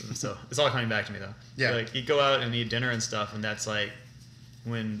 so it's all coming back to me though. Yeah. Like you go out and eat dinner and stuff, and that's like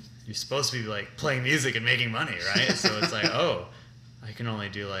when you're supposed to be like playing music and making money, right? So it's like, oh, I can only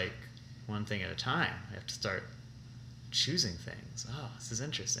do like one thing at a time. I have to start choosing things. Oh, this is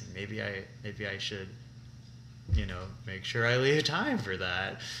interesting. Maybe I should, make sure I leave time for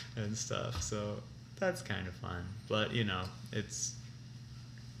that and stuff. So. That's kind of fun, but it's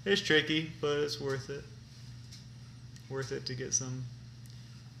tricky, but it's worth it. Worth it to get some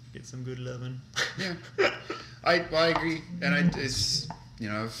good loving. Yeah, I agree, and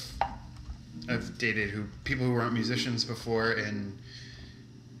I've dated people who weren't musicians before, and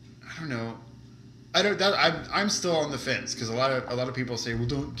I don't know. I'm still on the fence because a lot of people say, well,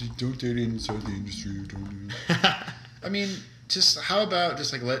 don't date inside the industry. Don't do it. I mean, just how about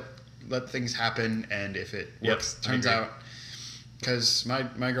just like let things happen, and if it works, turns out, because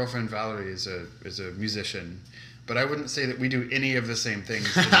my girlfriend Valerie is a musician, but I wouldn't say that we do any of the same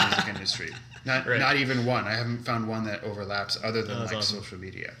things in the music industry. Not even one. I haven't found one that overlaps other than like awesome. Social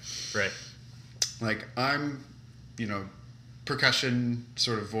media. Right. Like I'm, percussion,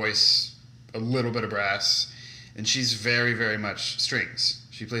 sort of voice, a little bit of brass, and she's very, very much strings.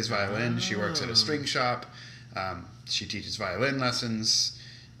 She plays violin. She works at a string shop. She teaches violin lessons.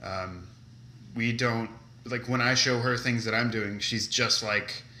 We don't, like, when I show her things that I'm doing, she's just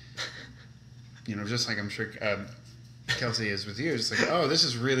like, just like I'm sure Kelsey is with you. It's like, oh, this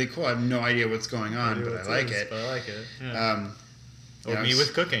is really cool. I have no idea what's going on, but I like it. But I like it. Yeah. Or me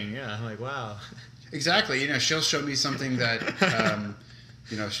with cooking. Yeah, I'm like, wow. Exactly. She'll show me something that,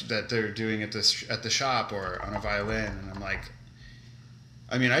 that they're doing at the shop or on a violin, and I'm like,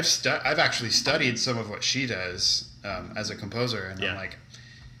 I mean, I've actually studied some of what she does as a composer, and I'm like,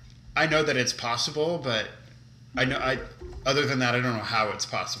 I know that it's possible, but other than that, I don't know how it's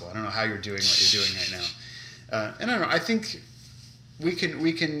possible. I don't know how you're doing what you're doing right now. And I don't know. I think we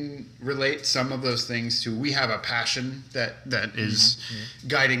can relate some of those things to, we have a passion that is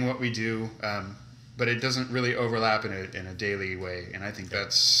guiding what we do, but it doesn't really overlap in a daily way. And I think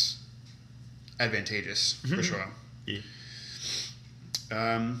that's advantageous for sure. Yeah.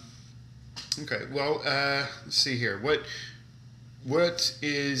 Okay. Well, let's see here. What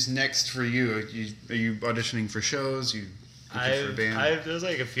is next for you? Are you auditioning for shows? You looking for a band? There's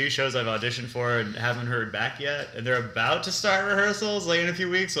like a few shows I've auditioned for and haven't heard back yet, and they're about to start rehearsals like in a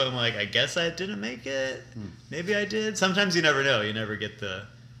few weeks. So I'm like, I guess I didn't make it. Maybe I did. Sometimes you never know. You never get the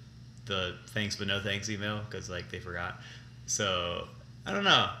thanks but no thanks email because like they forgot. So I don't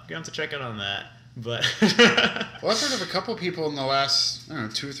know. You have to check in on that. But well, I've heard of a couple people in the last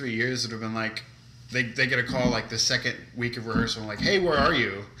 2 or 3 years that have been like. They get a call like the second week of rehearsal, like, "Hey, where are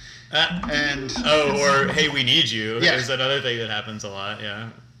you?" And or "Hey, we need you." Yeah. There's another thing that happens a lot. Yeah.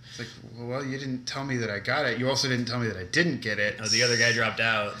 It's like, well, you didn't tell me that I got it. You also didn't tell me that I didn't get it. Oh, the other guy dropped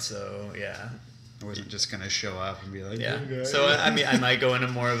out, so yeah. I wasn't just gonna show up and be like, yeah. Hey, so I mean, I might go into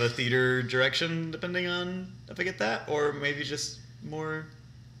more of a theater direction depending on if I get that, or maybe just more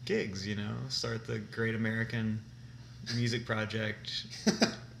gigs. Start the Great American Music Project.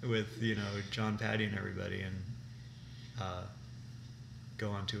 With John Patty and everybody, and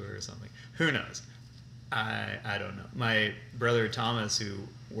go on tour or something. Who knows? I don't know. My brother Thomas, who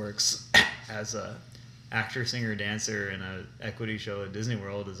works as a actor, singer, dancer in an equity show at Disney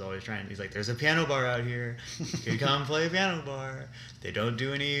World, is always trying. He's like, "There's a piano bar out here. You can come play a piano bar. They don't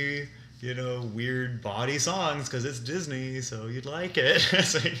do any." Weird body songs because it's Disney, so you'd like it.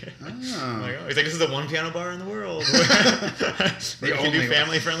 It's like, I'm like, he's like, this is the one piano bar in the world where you can do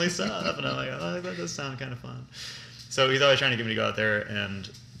family-friendly stuff. And I'm like, oh, that does sound kind of fun. So he's always trying to get me to go out there, and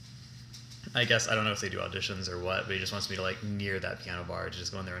I guess I don't know if they do auditions or what, but he just wants me to like near that piano bar to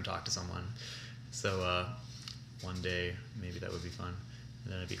just go in there and talk to someone. So one day maybe that would be fun,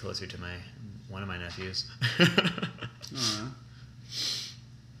 and then I'd be closer to one of my nephews.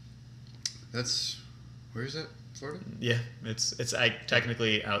 That's where is it? Florida? Yeah, it's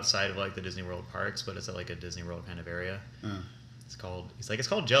technically outside of like the Disney World parks, but it's at like a Disney World kind of area. It's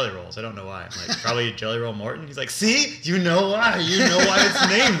called Jelly Rolls. I don't know why. I'm like, probably Jelly Roll Morton. He's like, see, you know why it's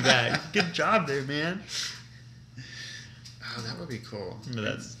named that. Good job there, man. Oh, that would be cool.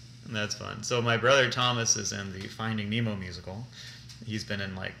 But that's fun. So my brother Thomas is in the Finding Nemo musical. He's been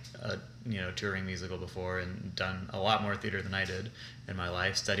in like a touring musical before and done a lot more theater than I did in my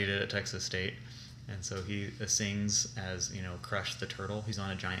life. Studied it at Texas State. And so he sings as, Crush the Turtle. He's on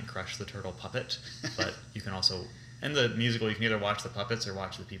a giant Crush the Turtle puppet. But you can also, in the musical, you can either watch the puppets or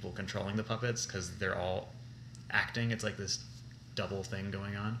watch the people controlling the puppets because they're all acting. It's like this double thing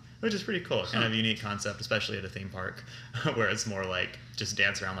going on, which is pretty cool. Kind of unique concept, especially at a theme park where it's more like just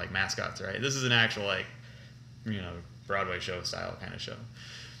dance around like mascots, right? This is an actual like, Broadway show style kind of show.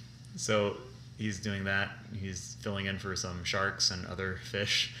 So he's doing that. He's filling in for some sharks and other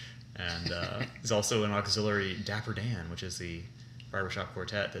fish. And he's also an auxiliary Dapper Dan, which is the barbershop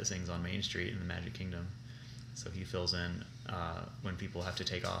quartet that sings on Main Street in the Magic Kingdom. So he fills in when people have to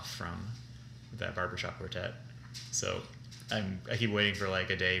take off from that barbershop quartet. So I keep waiting for like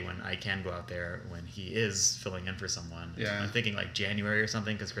a day when I can go out there when he is filling in for someone. Yeah. I'm thinking like January or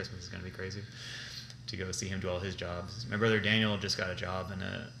something because Christmas is going to be crazy to go see him do all his jobs. My brother Daniel just got a job in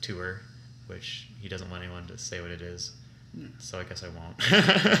a tour, which he doesn't want anyone to say what it is. So I guess I won't.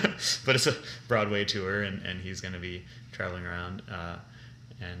 But it's a Broadway tour, and he's going to be traveling around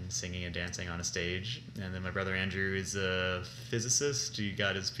and singing and dancing on a stage. And then my brother Andrew is a physicist. He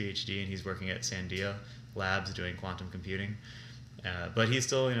got his PhD, and he's working at Sandia Labs doing quantum computing. But he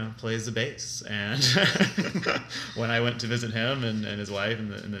still, plays the bass. And when I went to visit him and his wife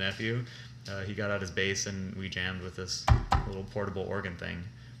and the nephew, he got out his bass, and we jammed with this little portable organ thing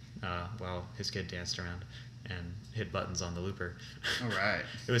while his kid danced around and hit buttons on the looper. All right.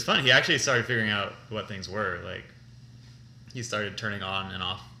 It was fun. He actually started figuring out what things were. Like, he started turning on and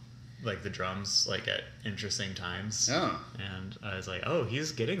off, like, the drums, like, at interesting times. Oh. And I was like, oh,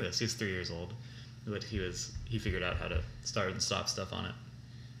 he's getting this. He's 3 years old. But he figured out how to start and stop stuff on it.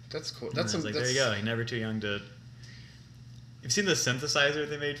 That's cool. And I was like, there you go. You're never too young to... You've seen the synthesizer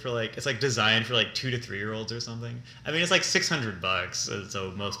they made for, like... It's, like, designed for, like, 2 to 3 year olds or something. I mean, it's, like, $600,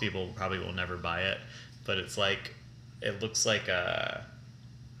 so most people probably will never buy it. But it's like, it looks like a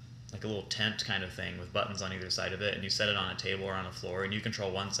little tent kind of thing with buttons on either side of it, and you set it on a table or on a floor, and you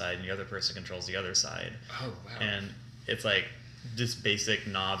control one side, and the other person controls the other side. Oh, wow. And it's like just basic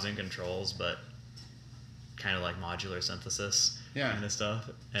knobs and controls, but kind of like modular synthesis kind of stuff.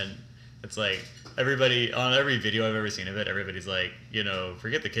 And it's like everybody, on every video I've ever seen of it, everybody's like,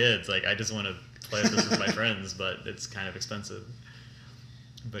 forget the kids. Like, I just want to play this with my friends, but it's kind of expensive.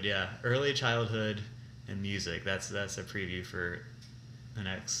 But yeah, early childhood and music. That's a preview for the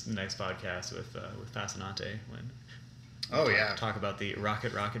next podcast with Fascinante when talk about the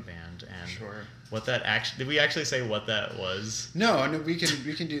Rocket Band and what that actually did. We actually say what that was? No, we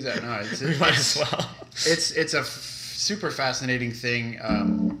can do that now. We might as well. It's a super fascinating thing,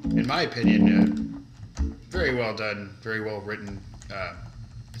 in my opinion. Very well done, very well written.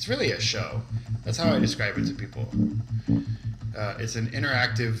 It's really a show. That's how I describe it to people. It's an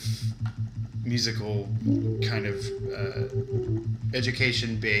interactive musical kind of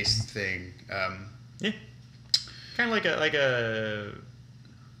education-based thing. Yeah, kind of like a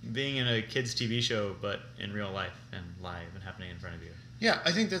being in a kids' TV show, but in real life and live and happening in front of you. Yeah,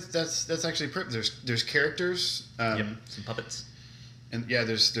 I think that's actually there's characters. Some puppets. And yeah,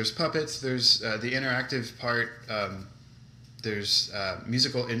 there's puppets. There's the interactive part. There's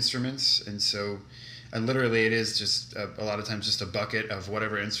musical instruments, and so. And literally, it is just a lot of times just a bucket of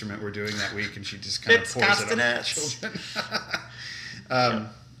whatever instrument we're doing that week, and she just kind of pours it on the children.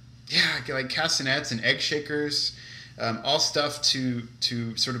 Yeah, like castanets and egg shakers, all stuff to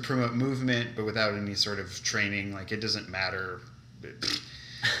sort of promote movement, but without any sort of training. Like, it doesn't matter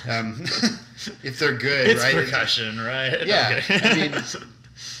if they're good, it's right? Percussion, right? Yeah, Okay. I mean.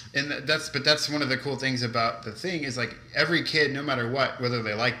 And that's one of the cool things about the thing is, like, every kid, no matter what, whether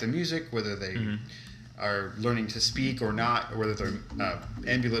they like the music, whether they are learning to speak or not, or whether they're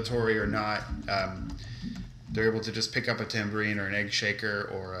ambulatory or not, they're able to just pick up a tambourine or an egg shaker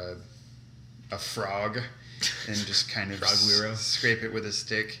or a frog and just kind of scrape it with a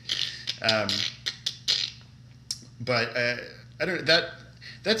stick. But I don't.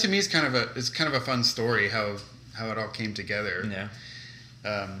 That to me is kind of a fun story how it all came together.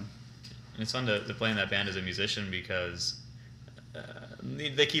 Yeah. it's fun to play in that band as a musician because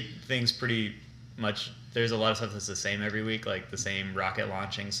they keep things pretty much. There's a lot of stuff that's the same every week, like the same rocket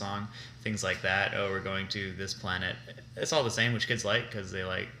launching song, things like that. Oh, we're going to this planet. It's all the same, which kids like because they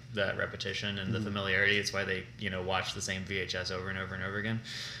like that repetition and the familiarity. It's why they watch the same VHS over and over and over again.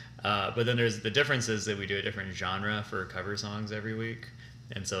 But then there's the difference is that we do a different genre for cover songs every week,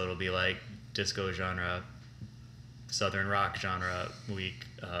 and so it'll be like disco genre, southern rock genre week.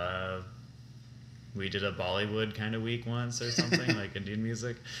 We did a Bollywood kind of week once or something, like Indian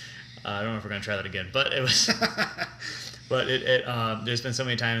music. I don't know if we're gonna try that again, but it was. But there's been so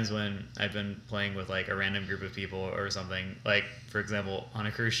many times when I've been playing with like a random group of people or something, like for example on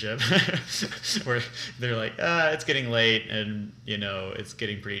a cruise ship, where they're like, it's getting late and it's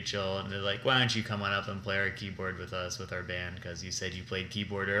getting pretty chill, and they're like, why don't you come on up and play our keyboard with us with our band because you said you played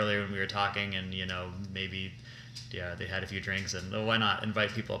keyboard earlier when we were talking, and maybe. Yeah, they had a few drinks, and why not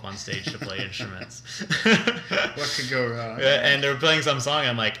invite people up on stage to play instruments? What could go wrong? And they're playing some song.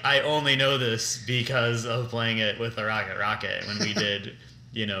 I'm like, I only know this because of playing it with the Rocket. When we did,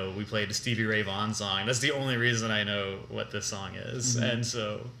 we played a Stevie Ray Vaughan song. That's the only reason I know what this song is. Mm-hmm. And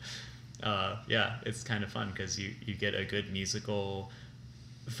so, it's kind of fun because you get a good musical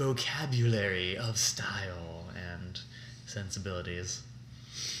vocabulary of style and sensibilities.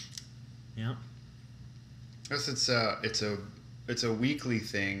 Yeah. It's a weekly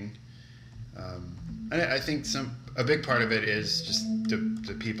thing. I think a big part of it is just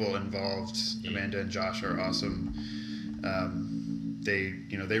the people involved. Yeah. Amanda and Josh are awesome.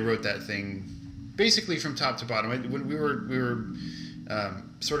 They wrote that thing basically from top to bottom. When we were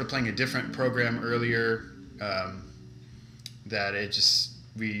sort of playing a different program earlier, that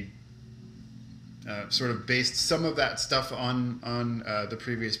we sort of based some of that stuff on the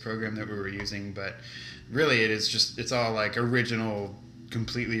previous program that we were using, but really it's all like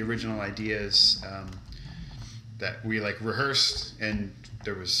completely original ideas that we like rehearsed, and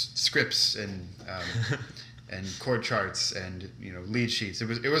there was scripts and chord charts and lead sheets.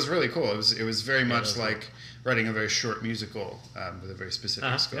 It was really cool. It was very much like writing a very short musical with a very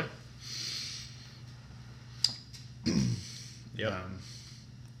specific scope. Yeah. Yep.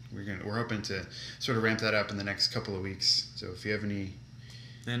 We're hoping to sort of ramp that up in the next couple of weeks. So if you have any.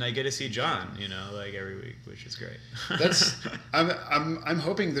 And I get to see John, like every week, which is great. I'm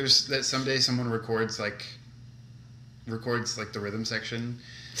hoping that someday someone records like the rhythm section,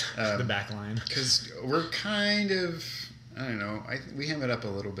 the back line, because we're kind of, I don't know, we ham it up a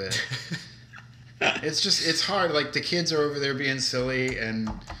little bit. It's hard. Like the kids are over there being silly, and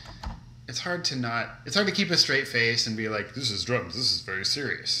it's hard to keep a straight face and be like, this is drums, this is very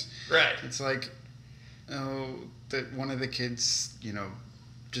serious. Right. It's like, that one of the kids,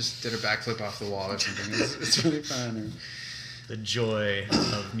 just did a backflip off the wall or something. It's really fun. The joy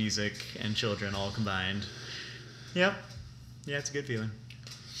of music and children all combined. Yep. Yeah, it's a good feeling.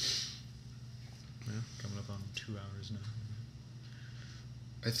 Well, coming up on 2 hours now.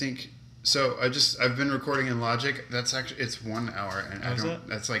 I think so. I've been recording in Logic. That's actually it's 1 hour, and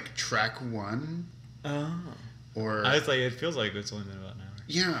that's like track 1. Oh. Or I was like, it feels like it's only been about an hour.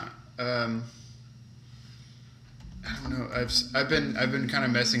 Yeah. I don't know. I've been kind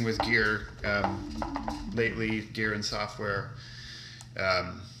of messing with gear lately, gear and software,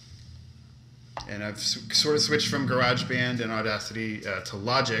 and I've sort of switched from GarageBand and Audacity to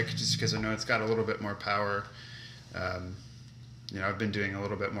Logic just because I know it's got a little bit more power. I've been doing a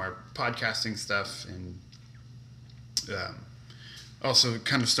little bit more podcasting stuff, and also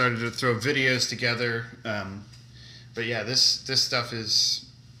kind of started to throw videos together. But yeah, this stuff is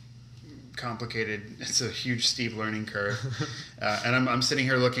complicated. It's a huge steep learning curve, and I'm sitting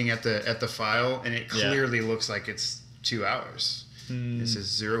here looking at the file, and it clearly looks like it's 2 hours. This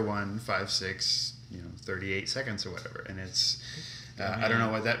is 0156 38 seconds or whatever, and it's I don't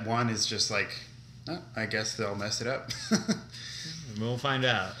know what that one is. Just like, I guess they'll mess it up. We'll find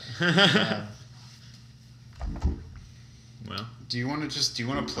out. Well, do you want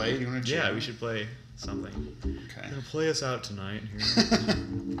to play? Do you want to yeah, we should play something. Okay. Gonna play us out tonight here.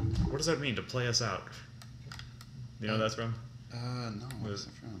 What does that mean, to play us out? You know what that's from? No, what's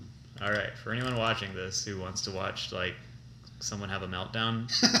it from? All right, for anyone watching this who wants to watch like someone have a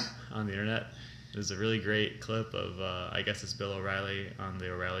meltdown on the internet, there's a really great clip of I guess it's Bill O'Reilly on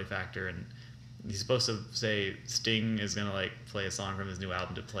the O'Reilly Factor, and he's supposed to say Sting is gonna like play a song from his new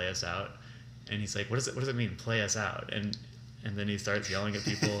album to play us out, and he's like, what does it mean, play us out? And then he starts yelling at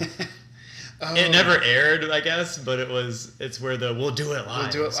people. Oh. It never aired, I guess, but it's where the we'll do it live.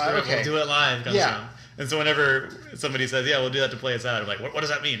 Okay. We'll do it live comes from. And so whenever somebody says, yeah, we'll do that to play us out, I'm like, what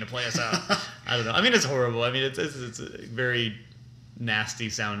does that mean, to play us out? I don't know. I mean, it's horrible. I mean, it's very nasty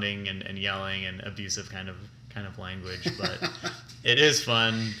sounding and yelling and abusive kind of language, but it is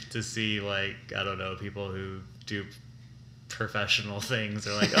fun to see, like, I don't know, people who do professional things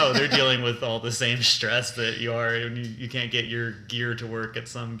are like, oh, they're dealing with all the same stress that you are, and you can't get your gear to work at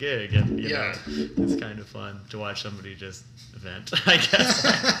some gig, and you know, it's kind of fun to watch somebody just vent, I guess.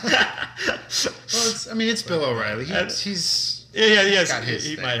 Well, it's Bill O'Reilly. He's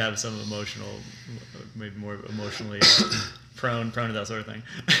he might have some maybe more emotionally prone to that sort of thing.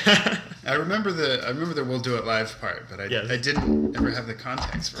 I remember the "We'll Do It Live" part, but I didn't ever have the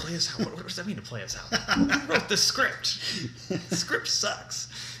context for it. Play us out. What does that mean to play us out? Who wrote the script? The script sucks.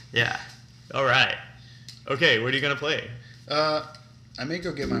 Yeah. All right. Okay, what are you gonna play? I may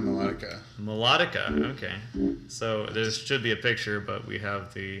go get my melodica. Melodica. Okay. So there should be a picture, but we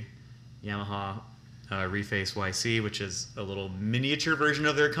have the Yamaha Reface YC, which is a little miniature version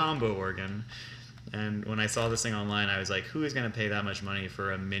of their combo organ. And when I saw this thing online, I was like, who is going to pay that much money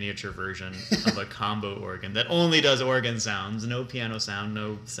for a miniature version of a combo organ that only does organ sounds, no piano sound,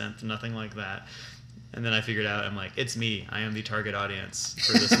 no synth, nothing like that? And then I figured out, I'm like, it's me. I am the target audience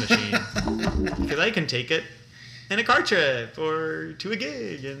for this machine. Because I can take it in a car trip or to a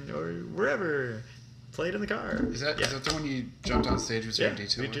gig or wherever. Play it in the car. Is that the one you jumped on stage with Zero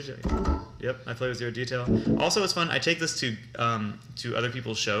Detail? Yep, I play with Zero Detail. Also, it's fun. I take this to other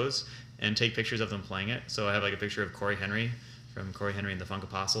people's shows and take pictures of them playing it. So I have like a picture of Corey Henry from Corey Henry and the Funk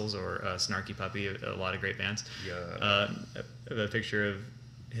Apostles, or Snarky Puppy, a lot of great bands. Yeah. A picture of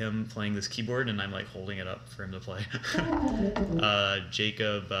him playing this keyboard, and I'm like holding it up for him to play.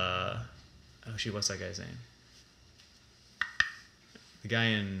 Jacob, what's that guy's name? The guy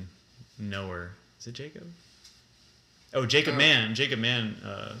in Nowhere. Is it Jacob? Oh, Jacob Mann. Jacob Mann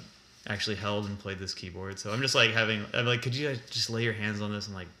actually held and played this keyboard. So I'm just like I'm like, could you guys just lay your hands on this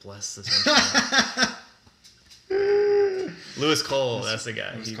and like bless this instrument? Lewis Cole, that's the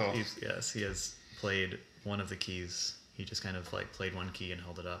guy. He has played one of the keys. He just kind of like played one key and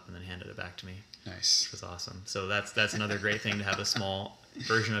held it up and then handed it back to me. Nice. Which was awesome. So that's another great thing to have a small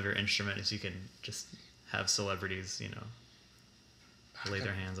version of your instrument, is you can just have celebrities, lay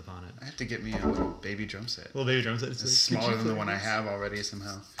their hands upon it. I have to get me a little baby drum set. Little baby drum set. It's smaller than the one I have already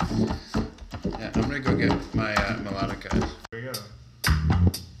somehow. Yeah, I'm gonna go get my melodica. Here we go.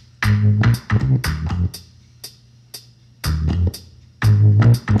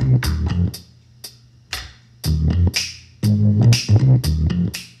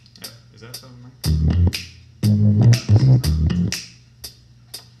 Is that something, Mike?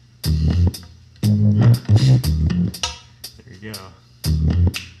 There you go.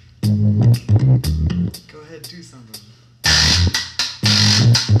 Go ahead, do something.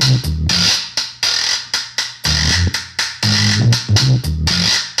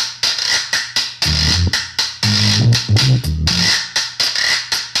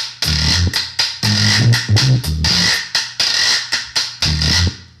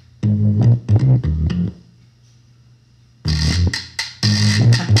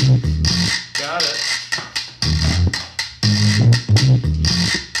 Got it.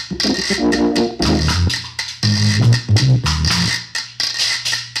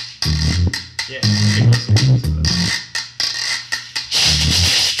 Yeah, get closer to that.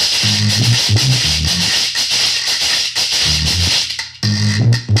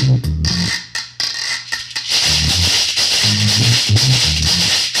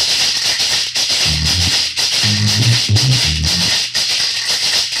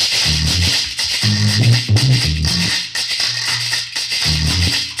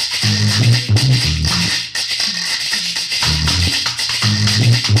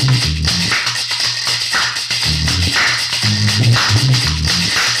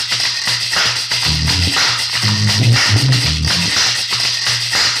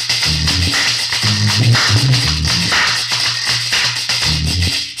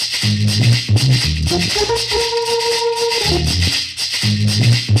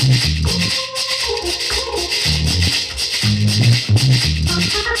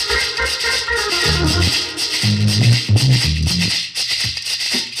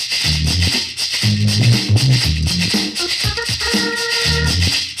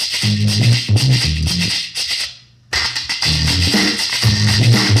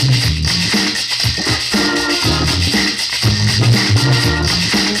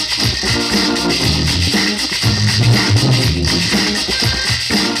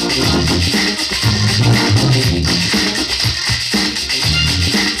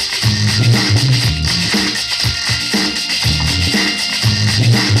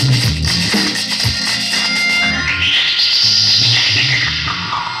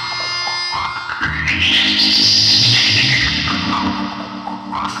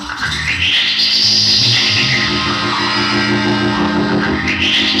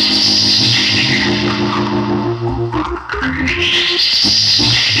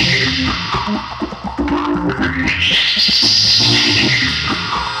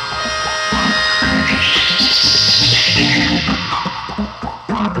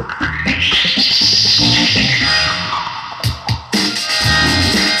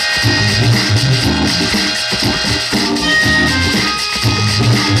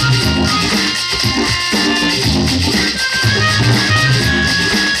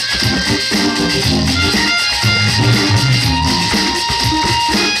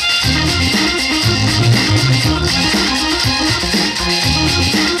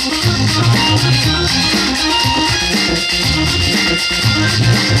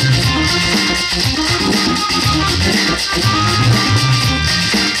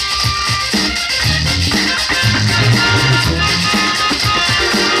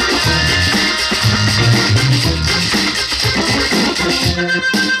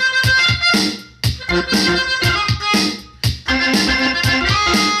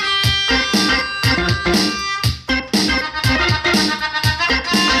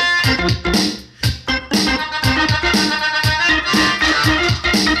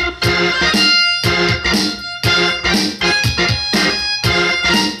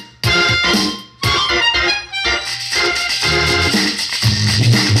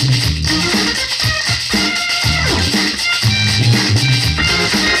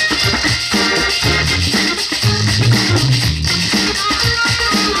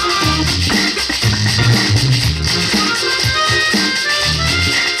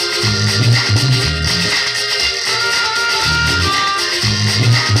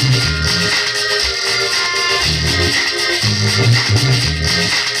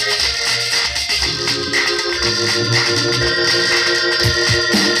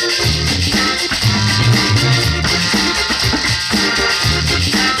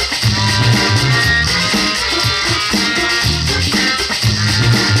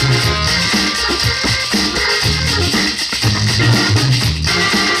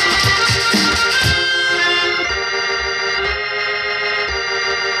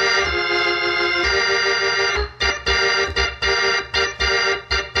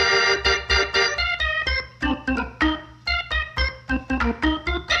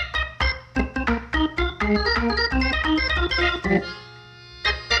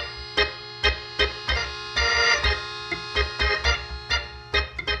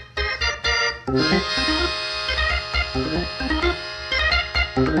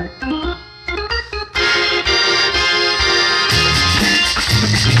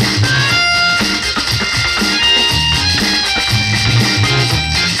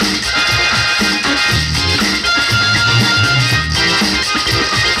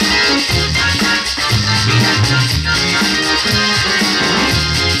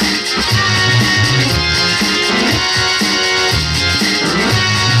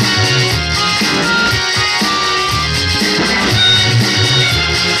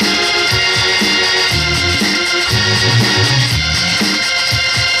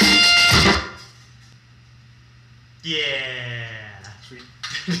 Yeah. Sweet.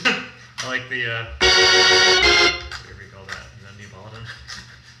 I like the, whatever you call that, Neapolitan.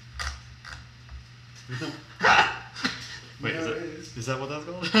 Wait, No, is, it it, is. is that what that's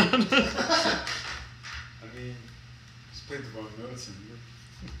called? I mean, just played the wrong notes and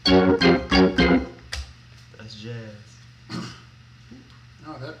That's jazz.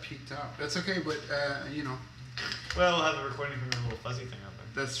 oh, that peaked out. That's okay, but you know, Well, we'll have the recording from the little fuzzy thing up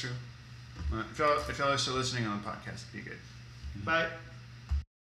there. that's true. If y'all are still listening on the podcast, be good. Bye.